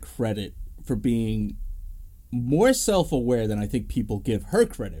give her credit for being more self-aware than I think people give her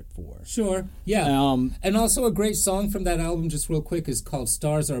credit for. Sure, yeah. And also a great song from that album, just real quick, is called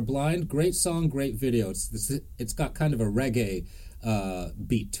Stars Are Blind. Great song, great video. It's got kind of a reggae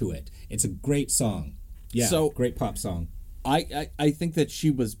beat to it. It's a great song. Yeah, so great pop song. I think that she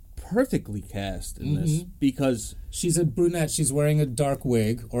was perfectly cast in this because she's a brunette. She's wearing a dark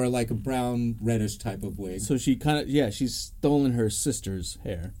wig or like a brown reddish type of wig. So she she's stolen her sister's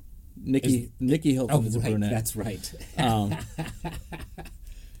hair. Nikki Hilton is a brunette. That's right.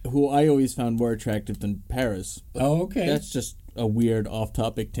 Who I always found more attractive than Paris. Oh, okay. That's just a weird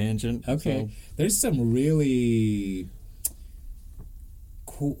off-topic tangent. Okay. So. There's some really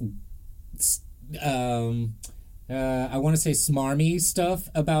cool, I want to say smarmy stuff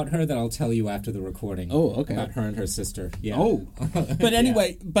about her that I'll tell you after the recording. Oh, okay. About her and her sister. Yeah. Oh. But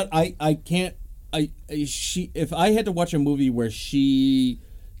anyway, but I can't, if I had to watch a movie where she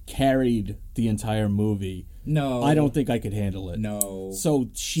carried the entire movie, no, I don't think I could handle it. No. So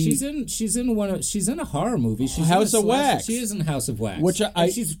she's in a horror movie. She's House of Wax. She is in House of Wax, which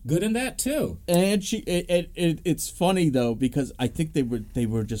she's good in that too. And it's funny though because I think they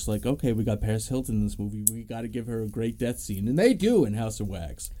were just like, okay, we got Paris Hilton in this movie, we got to give her a great death scene, and they do in House of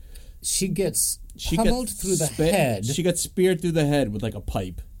Wax. She gets pummeled through the head. She got speared through the head with like a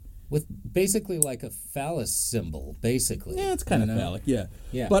pipe. With basically like a phallus symbol, basically. Yeah, it's kind of phallic, yeah.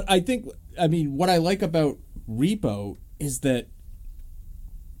 Yeah. But I mean, what I like about Repo is that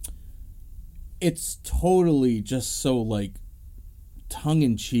it's totally just so, like,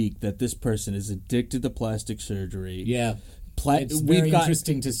 tongue-in-cheek that this person is addicted to plastic surgery. Yeah. It's very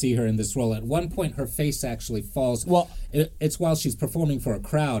interesting to see her in this role. At one point, her face actually falls. Well, it's while she's performing for a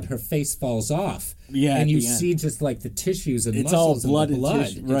crowd, her face falls off. Yeah, and you see just like the tissues and muscles all blood and the blood. and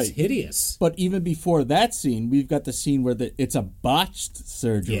tissue, right. It's hideous. But even before that scene, we've got the scene where it's a botched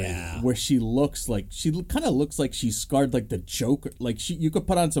surgery, where she kind of looks like she's scarred like the Joker. Like you could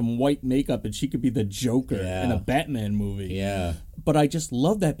put on some white makeup and she could be the Joker in a Batman movie. Yeah. But I just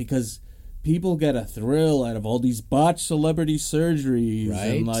love that because people get a thrill out of all these botched celebrity surgeries,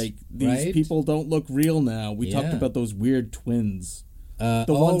 and like these people don't look real now. We talked about those weird twins. The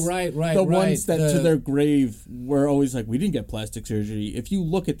ones that to their grave were always like, we didn't get plastic surgery. If you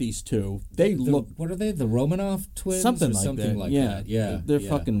look at these two, they look. What are they? The Romanov twins? Something like that. Yeah. They're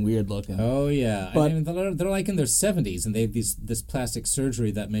fucking weird looking. Oh yeah, but I mean, they're like in their 70s, and they have this plastic surgery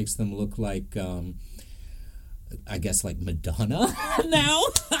that makes them look like, I guess, like Madonna now.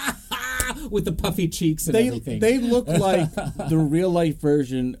 With the puffy cheeks and everything. They look like the real-life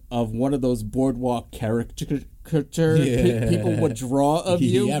version of one of those boardwalk caricatures people would draw of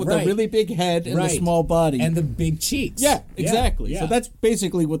you with a really big head and a small body. And the big cheeks. Yeah, exactly. Yeah. So that's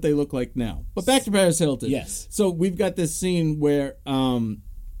basically what they look like now. But back to Paris Hilton. Yes. So we've got this scene where...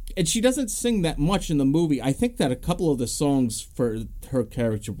 and she doesn't sing that much in the movie. I think that a couple of the songs for her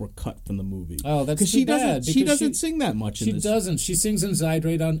character were cut from the movie. Oh, that's too bad. She doesn't sing that much in this. She doesn't. She sings in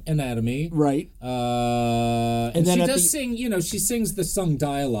Zydrate on Anatomy. Right. And then she does sing, she sings the sung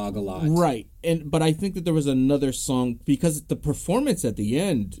dialogue a lot. Right. But I think that there was another song, because the performance at the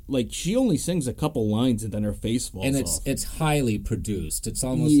end, like, she only sings a couple lines and then her face falls off. And it's highly produced. It's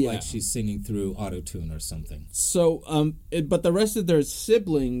almost like she's singing through auto-tune or something. So, but the rest of their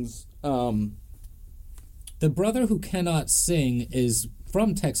siblings... the brother who cannot sing is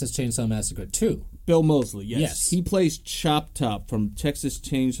from Texas Chainsaw Massacre 2. Bill Moseley, yes. He plays Chop Top from Texas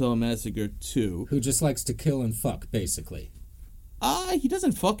Chainsaw Massacre 2. Who just likes to kill and fuck, basically. He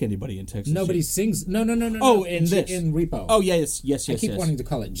doesn't fuck anybody in Texas. Nobody sings. No. Oh, in Repo. Oh, yes. I keep wanting to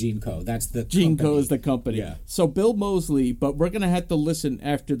call it Gene Co. That's the Gene company. Co. is the company. Yeah. So Bill Moseley, but we're going to have to listen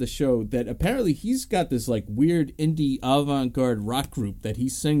after the show that apparently he's got this like weird indie avant-garde rock group that he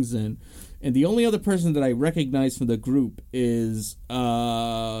sings in. And the only other person that I recognize from the group is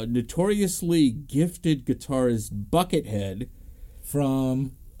notoriously gifted guitarist Buckethead,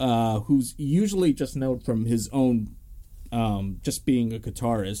 from who's usually just known from his own just being a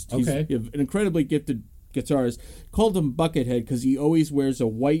guitarist. He's an incredibly gifted guitarist. Called him Buckethead because he always wears a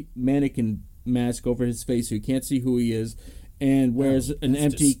white mannequin mask over his face so you can't see who he is, and wears an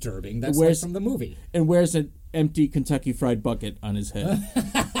empty... disturbing. That's like from the movie. And wears an empty Kentucky Fried bucket on his head.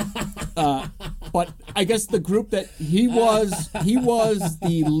 But I guess the group that he was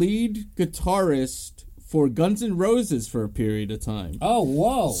the lead guitarist for Guns N' Roses for a period of time. Oh,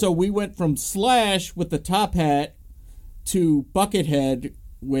 whoa. So we went from Slash with the top hat to Buckethead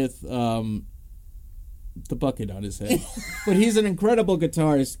with the bucket on his head. But he's an incredible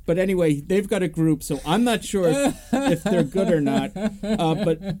guitarist. But anyway, they've got a group, so I'm not sure if they're good or not.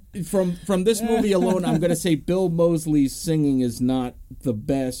 But from this movie alone, I'm going to say Bill Moseley's singing is not the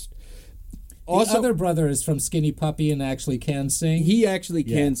best. Also, the other brother is from Skinny Puppy and actually can sing. He actually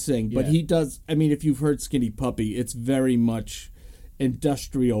can sing, but he does... I mean, if you've heard Skinny Puppy, it's very much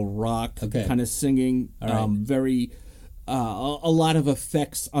industrial rock kind of singing. Very... a lot of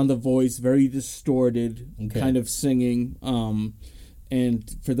effects on the voice, very distorted kind of singing.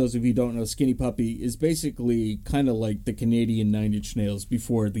 And for those of you who don't know, Skinny Puppy is basically kind of like the Canadian Nine Inch Nails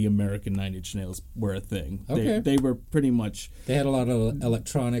before the American Nine Inch Nails were a thing. They were pretty much... They had a lot of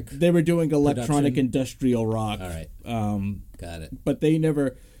electronic... They were doing electronic industrial rock. All right. Got it. But they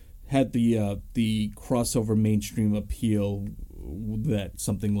never had the crossover mainstream appeal that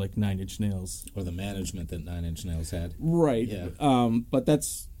something like Nine Inch Nails... Or the management that Nine Inch Nails had. Right. Yeah. But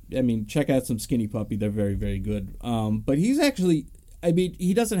that's... I mean, check out some Skinny Puppy. They're very, very good. But he's actually... I mean,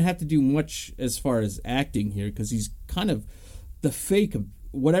 he doesn't have to do much as far as acting here because he's kind of the fake of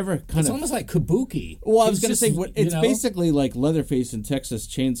whatever kind of... It's almost like Kabuki. Well, I was going to say, it's basically like Leatherface in Texas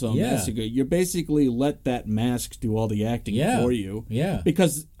Chainsaw Massacre. You basically let that mask do all the acting for you. Yeah.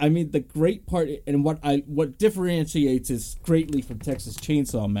 Because, I mean, the great part, and what differentiates us greatly from Texas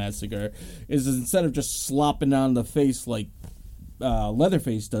Chainsaw Massacre is instead of just slopping on the face like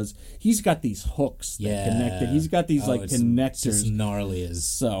Leatherface does, he's got these hooks that connect it. He's got these connectors. It's just gnarly as...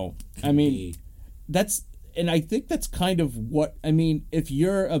 So, I mean, that's... And I think that's kind of what... I mean, if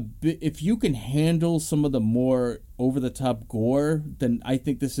you can handle some of the more over-the-top gore, then I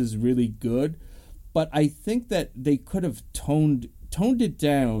think this is really good. But I think that they could have toned it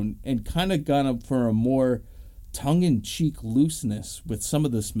down and kind of gone up for a more tongue-in-cheek looseness with some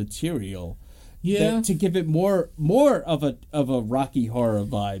of this material. Yeah. to give it more of a Rocky Horror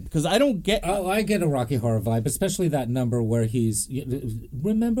vibe, because I don't get. Oh, I get a Rocky Horror vibe, especially that number where he's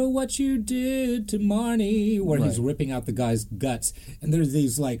remember what you did to Marnie, where he's ripping out the guy's guts, and there's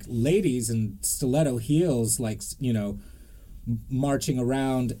these like ladies in stiletto heels, like marching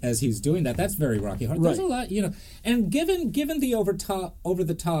around as he's doing that. That's very Rocky Horror. There's a lot, and given the over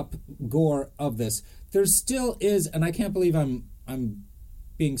the top gore of this, there still is, and I can't believe I'm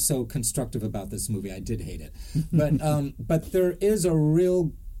being so constructive about this movie. I did hate it. But there is a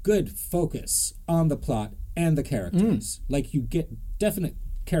real good focus on the plot and the characters. Like, you get definite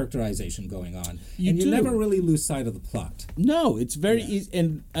characterization going on. You never really lose sight of the plot. No, it's very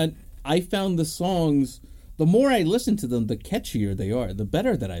easy. And I found the songs, the more I listen to them, the catchier they are, the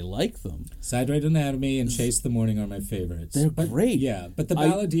better that I like them. Side Right Anatomy and Chase the Morning are my favorites. They're great. Yeah, but the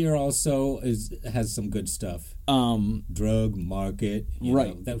Balladeer also has some good stuff. Drug Market,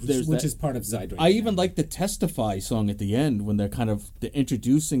 which is part of Side Right I even like the Testify song at the end when they're they're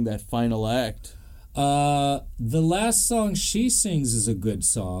introducing that final act. The last song she sings is a good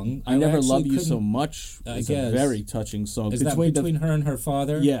song. I Never Love You So Much is a very touching song. Is that between her and her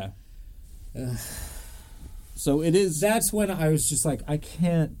father? Yeah. So it is. That's when I was just like, I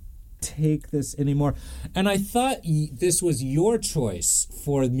can't take this anymore. And I thought this was your choice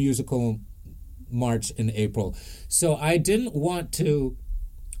for musical March in April. So I didn't want to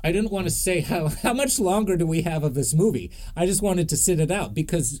say how much longer do we have of this movie. I just wanted to sit it out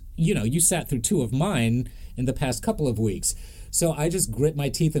because, you sat through two of mine in the past couple of weeks. So I just grit my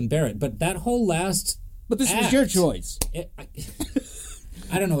teeth and bear it. But that whole last But this was your choice.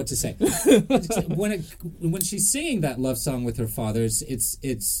 I don't know what to say. When she's singing that love song with her father,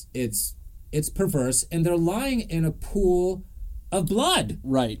 it's perverse, and they're lying in a pool of blood.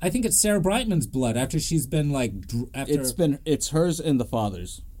 Right. I think it's Sarah Brightman's blood after she's been It's hers and the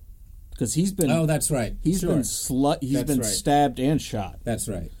father's, because he's been. Oh, that's right. He's been stabbed and shot. That's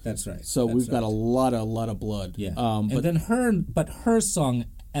right. So we've got a lot of blood. Yeah. And then her song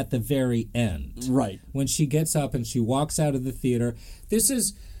at the very end, right, when she gets up and she walks out of the theater, this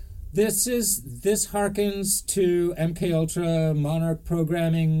harkens to MK Ultra Monarch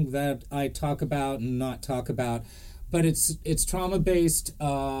programming that I talk about and not talk about, but it's trauma based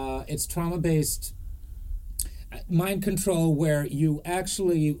mind control where you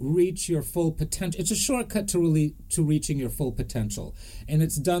actually reach your full potential. It's a shortcut to reaching your full potential, and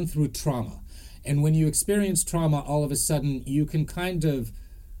it's done through trauma. And when you experience trauma, all of a sudden you can kind of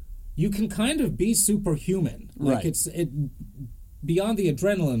be superhuman. Like, right. It beyond the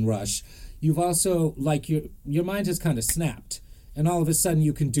adrenaline rush, you've also, like, your mind has kind of snapped, and all of a sudden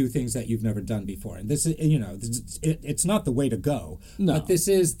you can do things that you've never done before. And this is, it's not the way to go. No. But this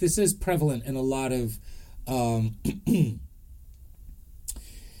is prevalent in a lot of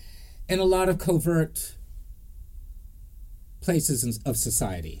covert places of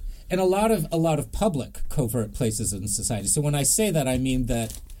society, and a lot of public covert places in society. So when I say that, I mean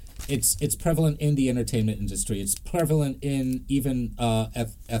that it's prevalent in the entertainment industry. It's prevalent in even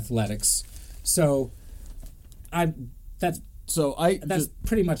athletics. So that's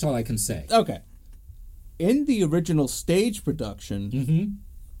pretty much all I can say. Okay. In the original stage production,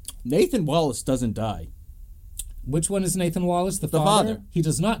 Nathan Wallace doesn't die. Which one is Nathan Wallace? The father? He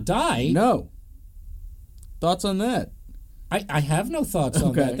does not die. No. Thoughts on that? I have no thoughts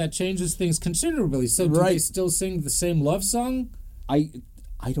on that. That changes things considerably. So do they still sing the same love song?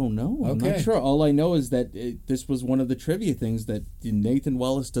 I don't know. I'm not sure. All I know is that this was one of the trivia things, that Nathan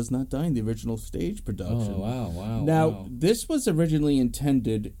Wallace does not die in the original stage production. Oh, wow. Now, this was originally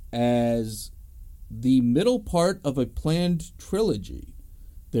intended as the middle part of a planned trilogy.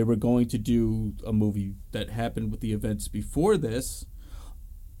 They were going to do a movie that happened with the events before this,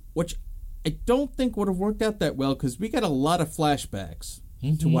 which I don't think would have worked out that well, because we got a lot of flashbacks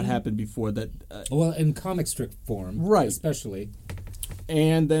to what happened before that. Well, in comic strip form, right, especially.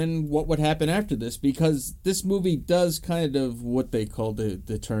 And then what would happen after this, because this movie does kind of what they call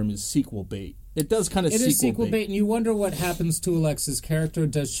the term is sequel bait. It does kind of sequel bait, and you wonder what happens to Alexa's character.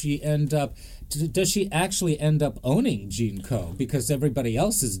 Does she actually end up owning Gene Co. because everybody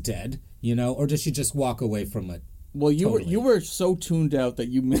else is dead, or does she just walk away from it? Well, you were so tuned out that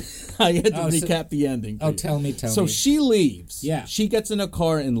I had to recap the ending. Tell me. So she leaves. Yeah. She gets in a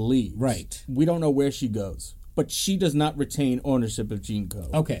car and leaves. Right. We don't know where she goes, but she does not retain ownership of Gene Co.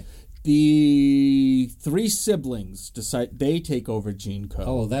 Okay. The three siblings decide they take over Gene Co.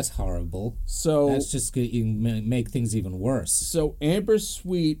 Oh, that's horrible. So that's just going to make things even worse. So Amber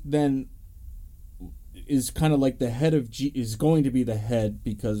Sweet then is kind of like the head of is going to be the head,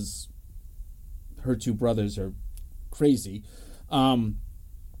 because her two brothers are crazy.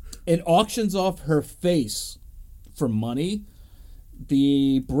 and auctions off her face for money.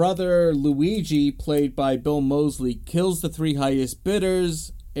 The brother Luigi, played by Bill Moseley, kills the 3 highest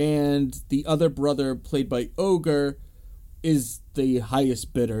bidders, and the other brother, played by Ogre, is the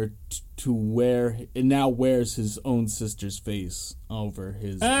highest bidder to wear, and now wears his own sister's face over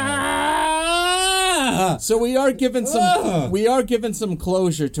his. So we are given some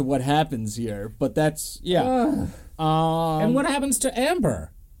closure to what happens here, but that's and what happens to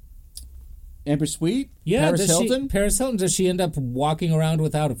Amber? Amber Sweet? Yeah, Paris Hilton? Paris Hilton, does she end up walking around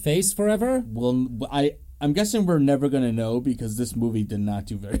without a face forever? Well, I'm guessing we're never going to know because this movie did not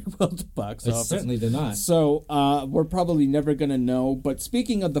do very well at the box office. It certainly did not. So we're probably never going to know. But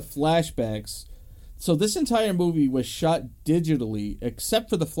speaking of the flashbacks, so this entire movie was shot digitally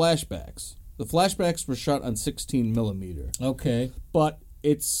except for the flashbacks. The flashbacks were shot on 16 millimeter. Okay. But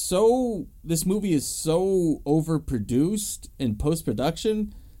this movie is so overproduced in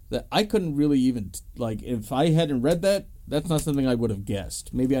post-production that I couldn't really even, if I hadn't read that, that's not something I would have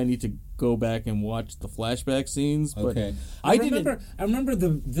guessed. Maybe I need to go back and watch the flashback scenes. But okay. I remember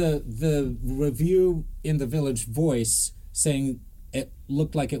the review in the Village Voice saying it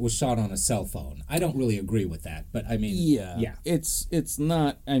looked like it was shot on a cell phone. I don't really agree with that, but I mean, yeah. It's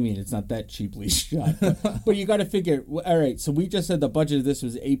not. I mean, it's not that cheaply shot. But you got to figure. All right, so we just said the budget of this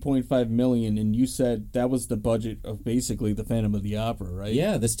was $8.5 million, and you said that was the budget of basically the Phantom of the Opera, right?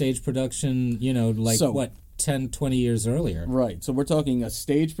 Yeah, the stage production. 10, 20 years earlier. Right. So we're talking a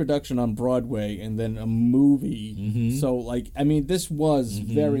stage production on Broadway and then a movie. Mm-hmm. So, this was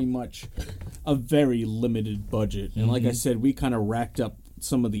very much a very limited budget. And like I said, we kind of racked up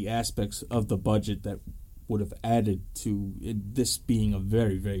some of the aspects of the budget that would have added to this being a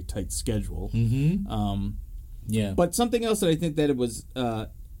very, very tight schedule. Mm-hmm. Yeah. But something else that I think that it was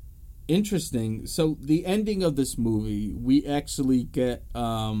interesting. So the ending of this movie, we actually get...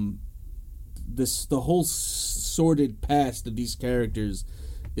 the whole sordid past of these characters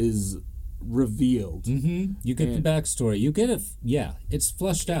is revealed. Mm-hmm. You get the backstory. You get it. Yeah, it's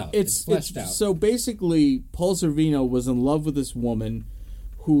fleshed out. It's fleshed out. So basically, Paul Sorvino was in love with this woman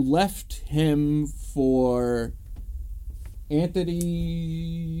who left him for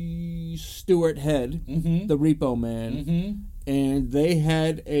Anthony Stewart Head, the Repo Man, and they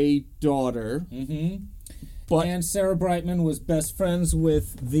had a daughter. And Sarah Brightman was best friends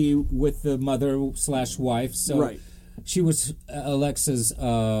with the mother/wife. So she was Alexa's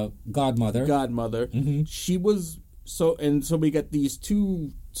godmother. She was so we get these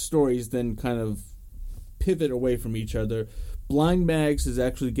two stories then kind of pivot away from each other. Blind Mags is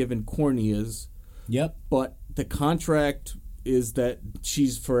actually given corneas. Yep. But the contract is that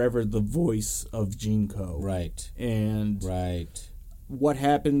she's forever the voice of Jinko. Right. And what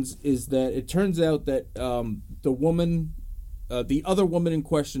happens is that it turns out that the woman, the other woman in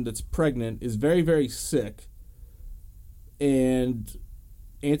question that's pregnant, is very, very sick. And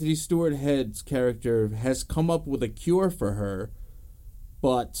Anthony Stewart Head's character has come up with a cure for her,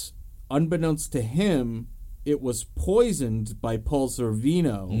 but unbeknownst to him, it was poisoned by Paul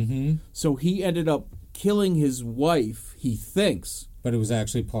Sorvino. So he ended up killing his wife, he thinks. But it was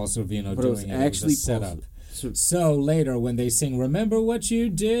actually Paul Sorvino doing it. It was a setup. So later, when they sing "Remember What You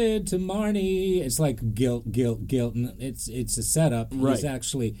Did to Marnie," it's like guilt, and it's a setup. Right. He's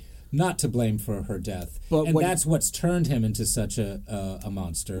actually not to blame for her death, but that's what's turned him into such a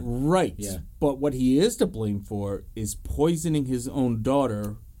monster. Right. Yeah. But what he is to blame for is poisoning his own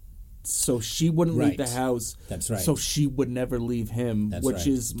daughter, so she wouldn't leave the house. That's right. So she would never leave him, which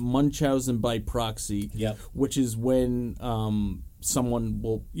is Munchausen by proxy. Yep. Which is when someone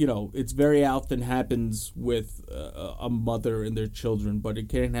will, it's very often happens with a mother and their children, but it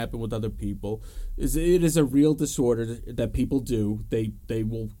can happen with other people. It is a real disorder that people do. They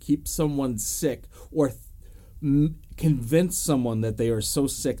will keep someone sick or convince someone that they are so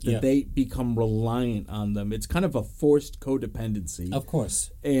sick that they become reliant on them. It's kind of a forced codependency. Of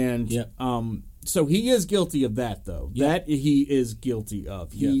course. And so he is guilty of that, though. That he is guilty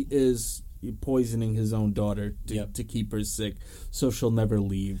of. He is poisoning his own daughter to keep her sick, so she'll never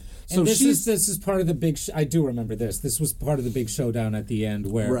leave. So and this is part of the big. I do remember this. This was part of the big showdown at the end,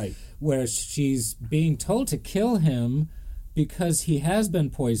 where she's being told to kill him because he has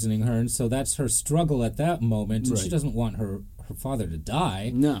been poisoning her, and so that's her struggle at that moment. And she doesn't want her father to die.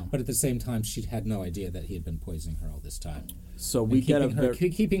 No, but at the same time, she had no idea that he had been poisoning her all this time. So we get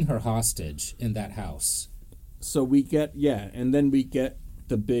keeping her hostage in that house. So we get and then we get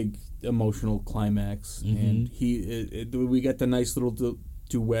the big emotional climax, and we get the nice little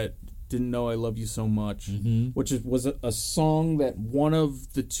duet, "Didn't Know I Love You So Much," which was a song that one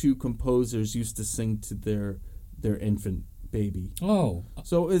of the two composers used to sing to their infant baby. Oh.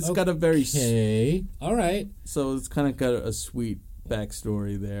 So it's got a very... Okay. All right. So it's kind of got a sweet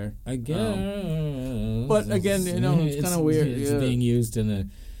backstory there. I guess. But again, it's kind of weird. It's being used in a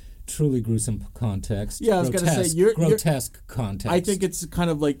truly gruesome context. Yeah, I was going to say... grotesque context. I think it's kind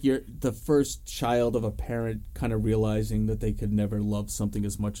of like you're the first child of a parent kind of realizing that they could never love something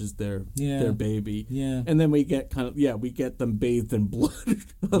as much as their baby. Yeah. And then we get them bathed in blood.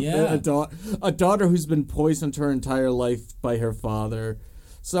 Yeah. A daughter who's been poisoned her entire life by her father.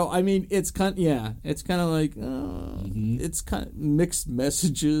 So, I mean, it's kind of like, it's kind of mixed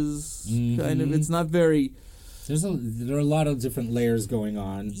messages, kind of. It's not very... There are a lot of different layers going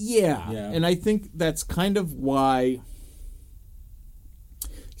on. Yeah. And I think that's kind of why...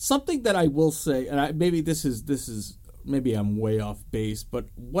 Something that I will say, and maybe this is maybe I'm way off base, but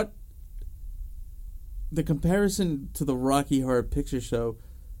what... The comparison to the Rocky Horror Picture Show,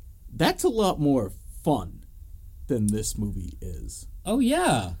 that's a lot more fun than this movie is. Oh,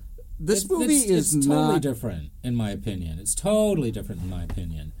 yeah. This movie is totally different, in my opinion. It's totally different, in my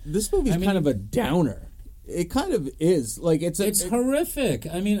opinion. This movie is kind of a downer. It kind of is. Like it's horrific.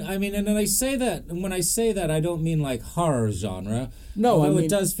 I mean, and when I say that, I don't mean like horror genre. No, although it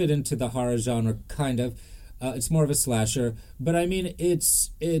does fit into the horror genre, kind of. It's more of a slasher, but I mean,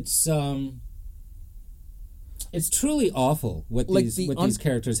 it's truly awful what these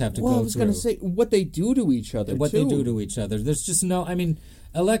characters have to go through. Well, I was going to say what they do to each other. They do to each other. There's just no. I mean,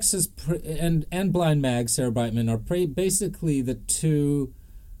 Alexis and Blind Mag, Sarah Brightman, are basically the two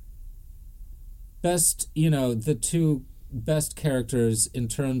best characters in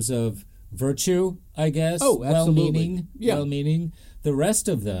terms of virtue, I guess. Oh, absolutely. Well-meaning. The rest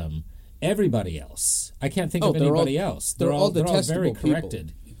of them, everybody else, I can't think of anybody else. They're all very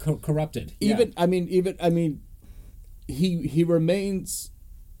corrupted. He remains.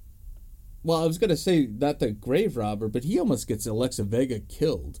 Well, I was going to say not the grave robber, but he almost gets Alexa Vega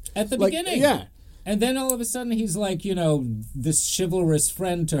killed at the beginning. Yeah. And then all of a sudden he's like, this chivalrous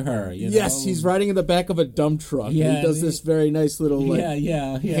friend to her. Yes, he's riding in the back of a dump truck. Yeah, and he does this very nice little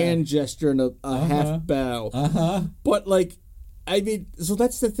hand gesture and a half bow. But so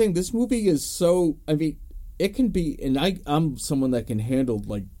that's the thing. This movie is so. I mean, it can be, and I'm someone that can handle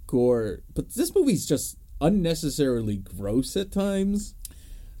gore, but this movie's just unnecessarily gross at times.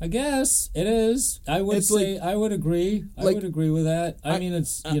 I guess it is. I would agree. I would agree with that. I mean,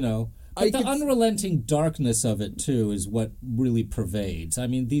 it's But the unrelenting darkness of it, too, is what really pervades. I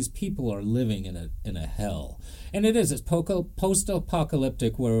mean, these people are living in a hell. And it is. It's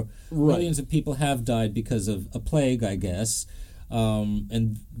post-apocalyptic where millions of people have died because of a plague, I guess.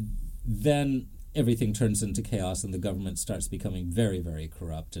 And then everything turns into chaos and the government starts becoming very, very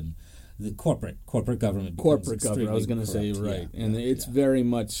corrupt. And the corporate government becomes extremely I was going to say, right. And it's very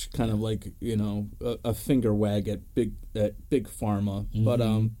much kind of like, a finger wag at big pharma. Mm-hmm. But,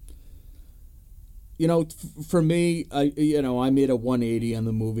 for me, I made a 180 on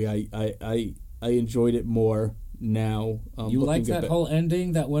the movie. I enjoyed it more now. You like that whole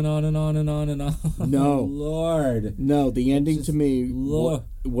ending that went on and on and on and on? No. Lord. No, the ending to me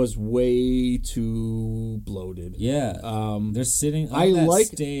was way too bloated. Yeah. They're sitting on that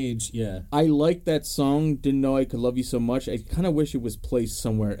stage. Yeah. I like that song, Didn't Know I Could Love You So Much. I kind of wish it was placed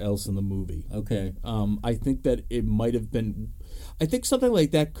somewhere else in the movie. Okay. I think that it might have been... I think something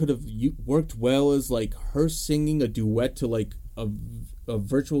like that could have worked well as her singing a duet to a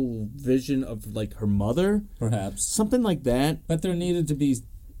virtual vision of her mother, perhaps something like that. But there needed to be,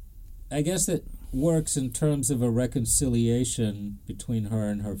 I guess it works in terms of a reconciliation between her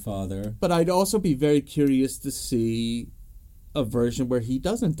and her father. But I'd also be very curious to see a version where he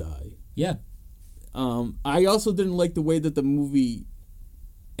doesn't die. Yeah. I also didn't like the way that the movie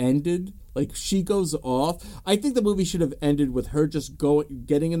ended. She goes off. I think the movie should have ended with her just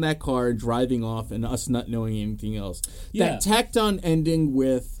getting in that car and driving off, and us not knowing anything else. Yeah. That tacked on ending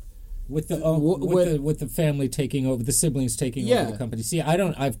with the family taking over, the siblings taking over the company. See,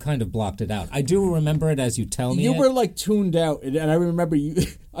 I've kind of blocked it out. I do remember it as you tell me. You were tuned out, and I remember you.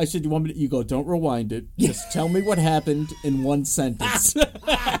 I said, "You want me to?" You go, "Don't rewind it. Just tell me what happened in one sentence." So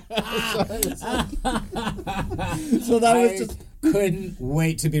that was just. Couldn't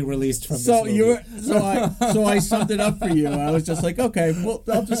wait to be released from this movie. So I summed it up for you. I was just like, okay, well,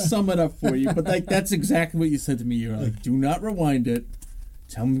 I'll just sum it up for you. But that's exactly what you said to me. You're like, do not rewind it.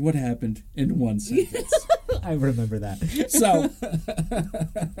 Tell me what happened in one sentence. I remember that. So,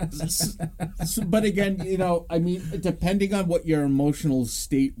 but again, I mean, depending on what your emotional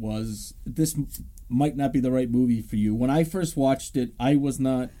state was, this might not be the right movie for you. When I first watched it, I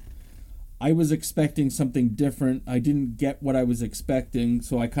was expecting something different. I didn't get what I was expecting,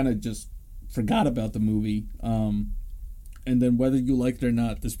 so I kind of just forgot about the movie. And then whether you liked it or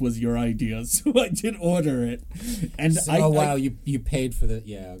not, this was your idea, so I did order it. And you paid for the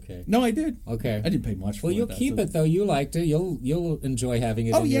okay. No, I did. Okay, I didn't pay much for it. Well, you'll keep it though. You liked it. You'll enjoy having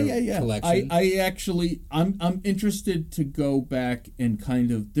it. Your collection. I actually I'm interested to go back and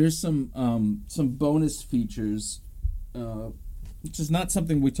kind of there's some bonus features, which is not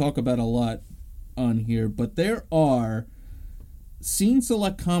something we talk about a lot on here, but there are scene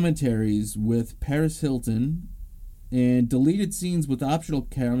select commentaries with Paris Hilton. And deleted scenes with optional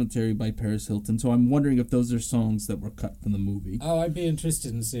commentary by Paris Hilton. So I'm wondering if those are songs that were cut from the movie. Oh, I'd be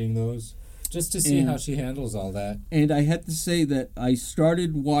interested in seeing those. Just to see how she handles all that. And I had to say that I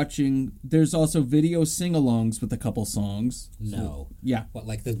started watching... There's also video sing-alongs with a couple songs. No. Yeah. What,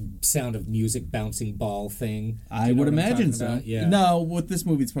 like the Sound of Music bouncing ball thing? I would imagine so. About? Yeah. No, with this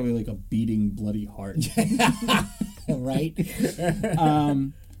movie, it's probably like a beating bloody heart. Right?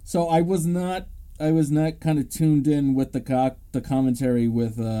 So I was not kind of tuned in with the commentary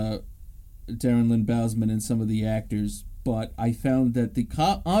with Darren, Lynn, Bousman, and some of the actors, but I found that the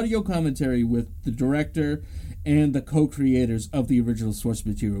audio commentary with the director and the co-creators of the original source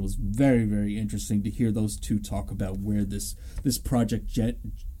material was very, very interesting to hear those two talk about where this project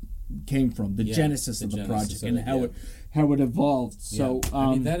came from, the genesis of the project, and how it evolved. So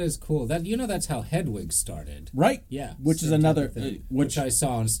I mean, that is cool. That's how Hedwig started, right? Yeah, which is another which I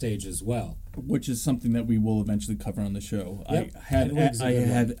saw on stage as well. Which is something that we will eventually cover on the show. Yep.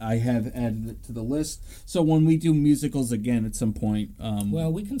 I have added it to the list. So when we do musicals again at some point,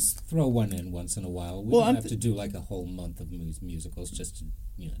 well, we can throw one in once in a while. We don't have to do like a whole month of musicals just to do.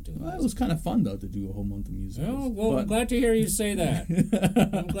 Well, it was kind of fun though to do a whole month of musicals. Oh well, I'm glad to hear you say that.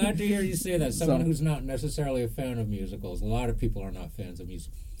 I'm glad to hear you say that. Someone who's not necessarily a fan of musicals. A lot of people are not fans of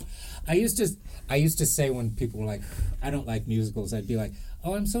musicals. I used to say when people were like, "I don't like musicals," I'd be like,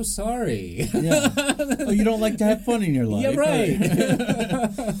 "Oh, I'm so sorry." Yeah. Oh, you don't like to have fun in your life. Yeah, right.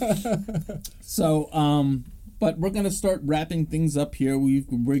 So, but we're gonna start wrapping things up here. We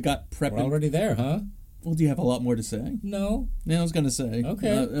got prepping. We're already there, huh? Well, do you have a lot more to say? No. Yeah, I was gonna say.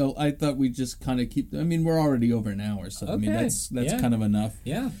 Okay. I thought we'd just kind of keep. I mean, we're already over an hour, so I mean that's kind of enough.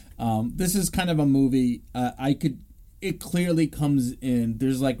 Yeah. This is kind of a movie. It clearly comes in.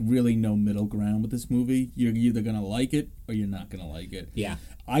 There's like really no middle ground with this movie. You're either gonna like it or you're not gonna like it. Yeah.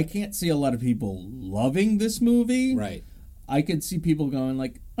 I can't see a lot of people loving this movie. Right. I could see people going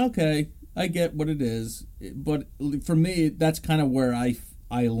like, okay, I get what it is, but for me, that's kind of where I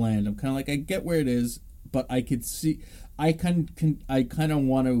land. I'm kind of like, I get where it is, but I could see, I kind of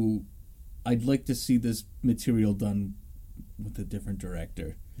want to. I'd like to see this material done with a different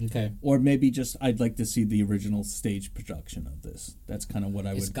director. Okay. Or maybe just I'd like to see the original stage production of this. That's kind of what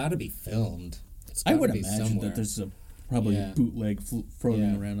I would. It's got to be filmed. I would imagine that there's probably a bootleg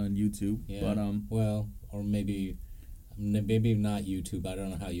floating around on YouTube. Yeah. But well, or maybe not YouTube. I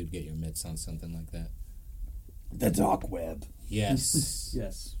don't know how you'd get your mitts on something like that. The dark web. Yes.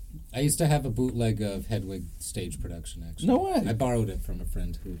 Yes. I used to have a bootleg of Hedwig stage production. Actually, no way. I borrowed it from a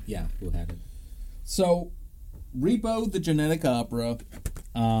friend who had it. So, Repo, the Genetic Opera.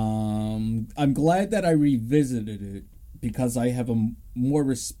 I'm glad that I revisited it because I have more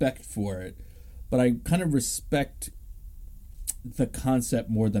respect for it, but I kind of respect the concept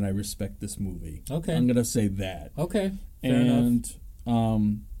more than I respect this movie. Okay, I'm gonna say that. Okay, fair enough.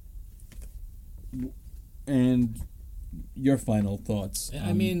 And your final thoughts?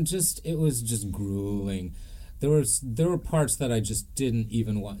 I mean, it was just grueling. There were parts that I just didn't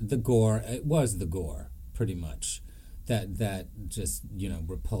even want. The gore, it was the gore, pretty much. That just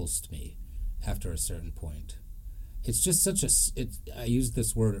repulsed me after a certain point. It's just I used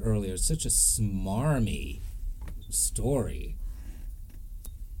this word earlier. It's such a smarmy story.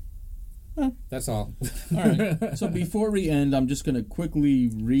 That's all. All right. So before we end, I'm just going to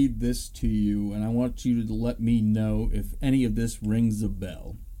quickly read this to you, and I want you to let me know if any of this rings a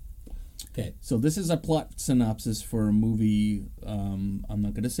bell. Okay. So this is a plot synopsis for a movie. I'm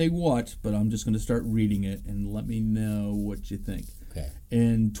not going to say what, but I'm just going to start reading it, and let me know what you think. Okay.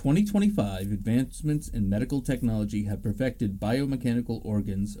 In 2025, advancements in medical technology have perfected biomechanical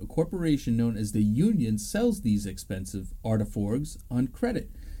organs. A corporation known as the Union sells these expensive artiforgs on credit.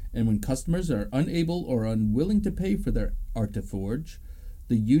 And when customers are unable or unwilling to pay for their artiforge,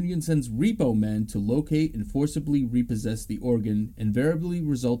 the Union sends Repo men to locate and forcibly repossess the organ, invariably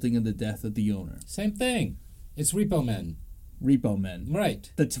resulting in the death of the owner. Same thing. It's Repo Men. Repo Men. Right.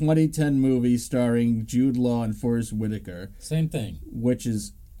 The 2010 movie starring Jude Law and Forrest Whitaker. Same thing. Which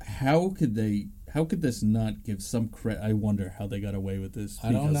is, how could this not give some credit? I wonder how they got away with this.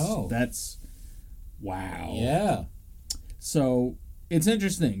 I don't know. That's, wow. Yeah. So, it's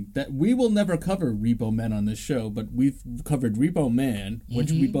interesting that we will never cover Repo Man on this show, but we've covered Repo Man,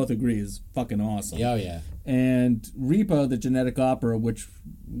 which we both agree is fucking awesome. Oh, yeah. And Repo, the genetic opera, which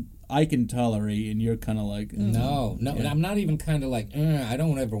I can tolerate, and you're kind of like... No, I'm not even kind of like, I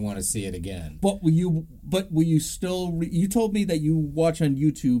don't ever want to see it again. But will you still... you told me that you watch on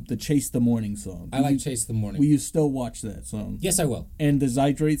YouTube the Chase the Morning song. I like Chase the Morning. Will you still watch that song? Yes, I will. And the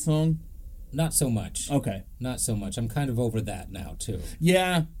Zydrate song? Not so much. Okay. Not so much. I'm kind of over that now, too.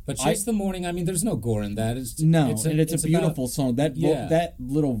 Yeah. But Chase the Morning, I mean, there's no gore in that. It's a beautiful song. That that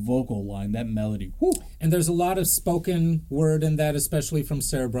little vocal line, that melody. Whew. And there's a lot of spoken word in that, especially from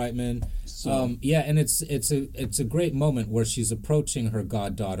Sarah Brightman. And it's a great moment where she's approaching her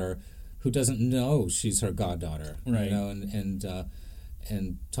goddaughter, who doesn't know she's her goddaughter, right? You know,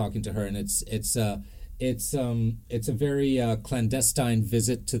 and talking to her, and it's a very clandestine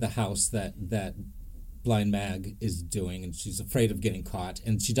visit to the house that Blind Mag is doing, and she's afraid of getting caught,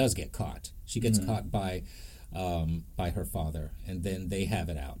 and she does get caught. She gets caught by her father, and then they have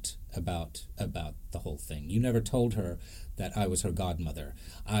it out about the whole thing. You never told her that I was her godmother.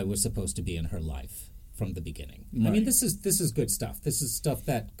 I was supposed to be in her life from the beginning. Right. I mean, this is good stuff. This is stuff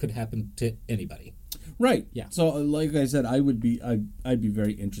that could happen to anybody. Right. Yeah. So, like I said, I'd be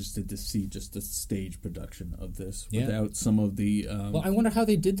very interested to see just the stage production of this without some of the. Well, I wonder how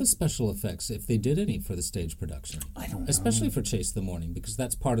they did the special effects, if they did any for the stage production. I don't know. Especially for Chase the Morning, because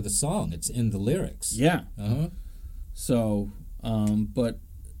that's part of the song. It's in the lyrics. Yeah. So, but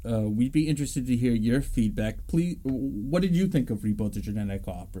we'd be interested to hear your feedback. Please, what did you think of Repo the Genetic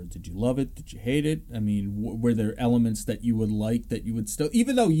Opera? Did you love it? Did you hate it? I mean, were there elements that you would like that you would still,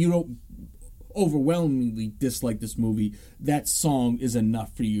 even though you don't overwhelmingly dislike this movie, that song is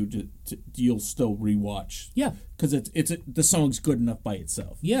enough for you to you'll still rewatch. Yeah, because the song's good enough by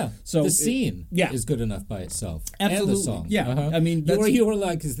itself. Yeah, so the scene is good enough by itself. Absolutely, and the song. Yeah, I mean, you were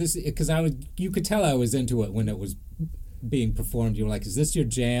like, is this? Because you could tell I was into it when it was being performed. You were like, is this your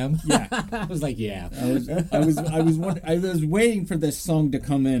jam? Yeah. I was like, yeah. I was waiting for this song to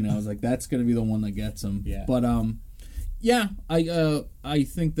come in. I was like, that's going to be the one that gets them. Yeah. But I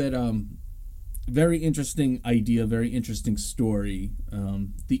think that very interesting idea, very interesting story.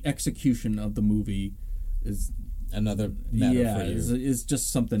 The execution of the movie is another matter for you. is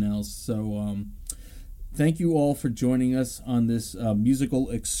just something else. So thank you all for joining us on this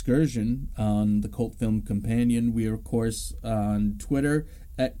musical excursion on the Cult Film Companion. We are, of course, on Twitter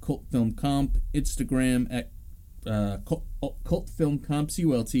at Cult Film Comp, Instagram at Cult Film Comp,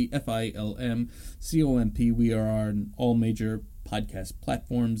 CULTFILMCOMP. We are on all major podcast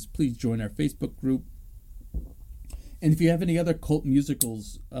platforms. Please join our Facebook group. And if you have any other cult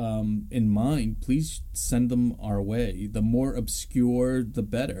musicals in mind, please send them our way. The more obscure, the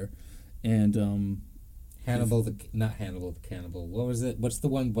better. And not Hannibal the Cannibal. What was it? What's the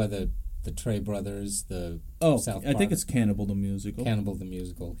one by the Trey brothers? South Park? I think it's Cannibal the Musical. Cannibal the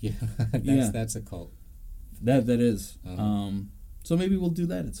Musical. Yeah, that's a cult. That is. So maybe we'll do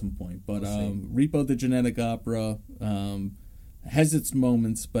that at some point. But Repo the Genetic Opera has its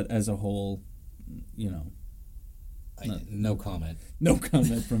moments, but as a whole, no comment. No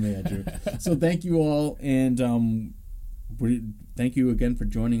comment from Andrew. So thank you all, and thank you again for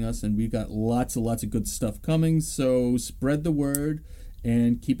joining us. And we've got lots of good stuff coming. So spread the word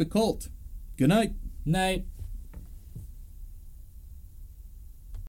and keep it cult. Good night. Night.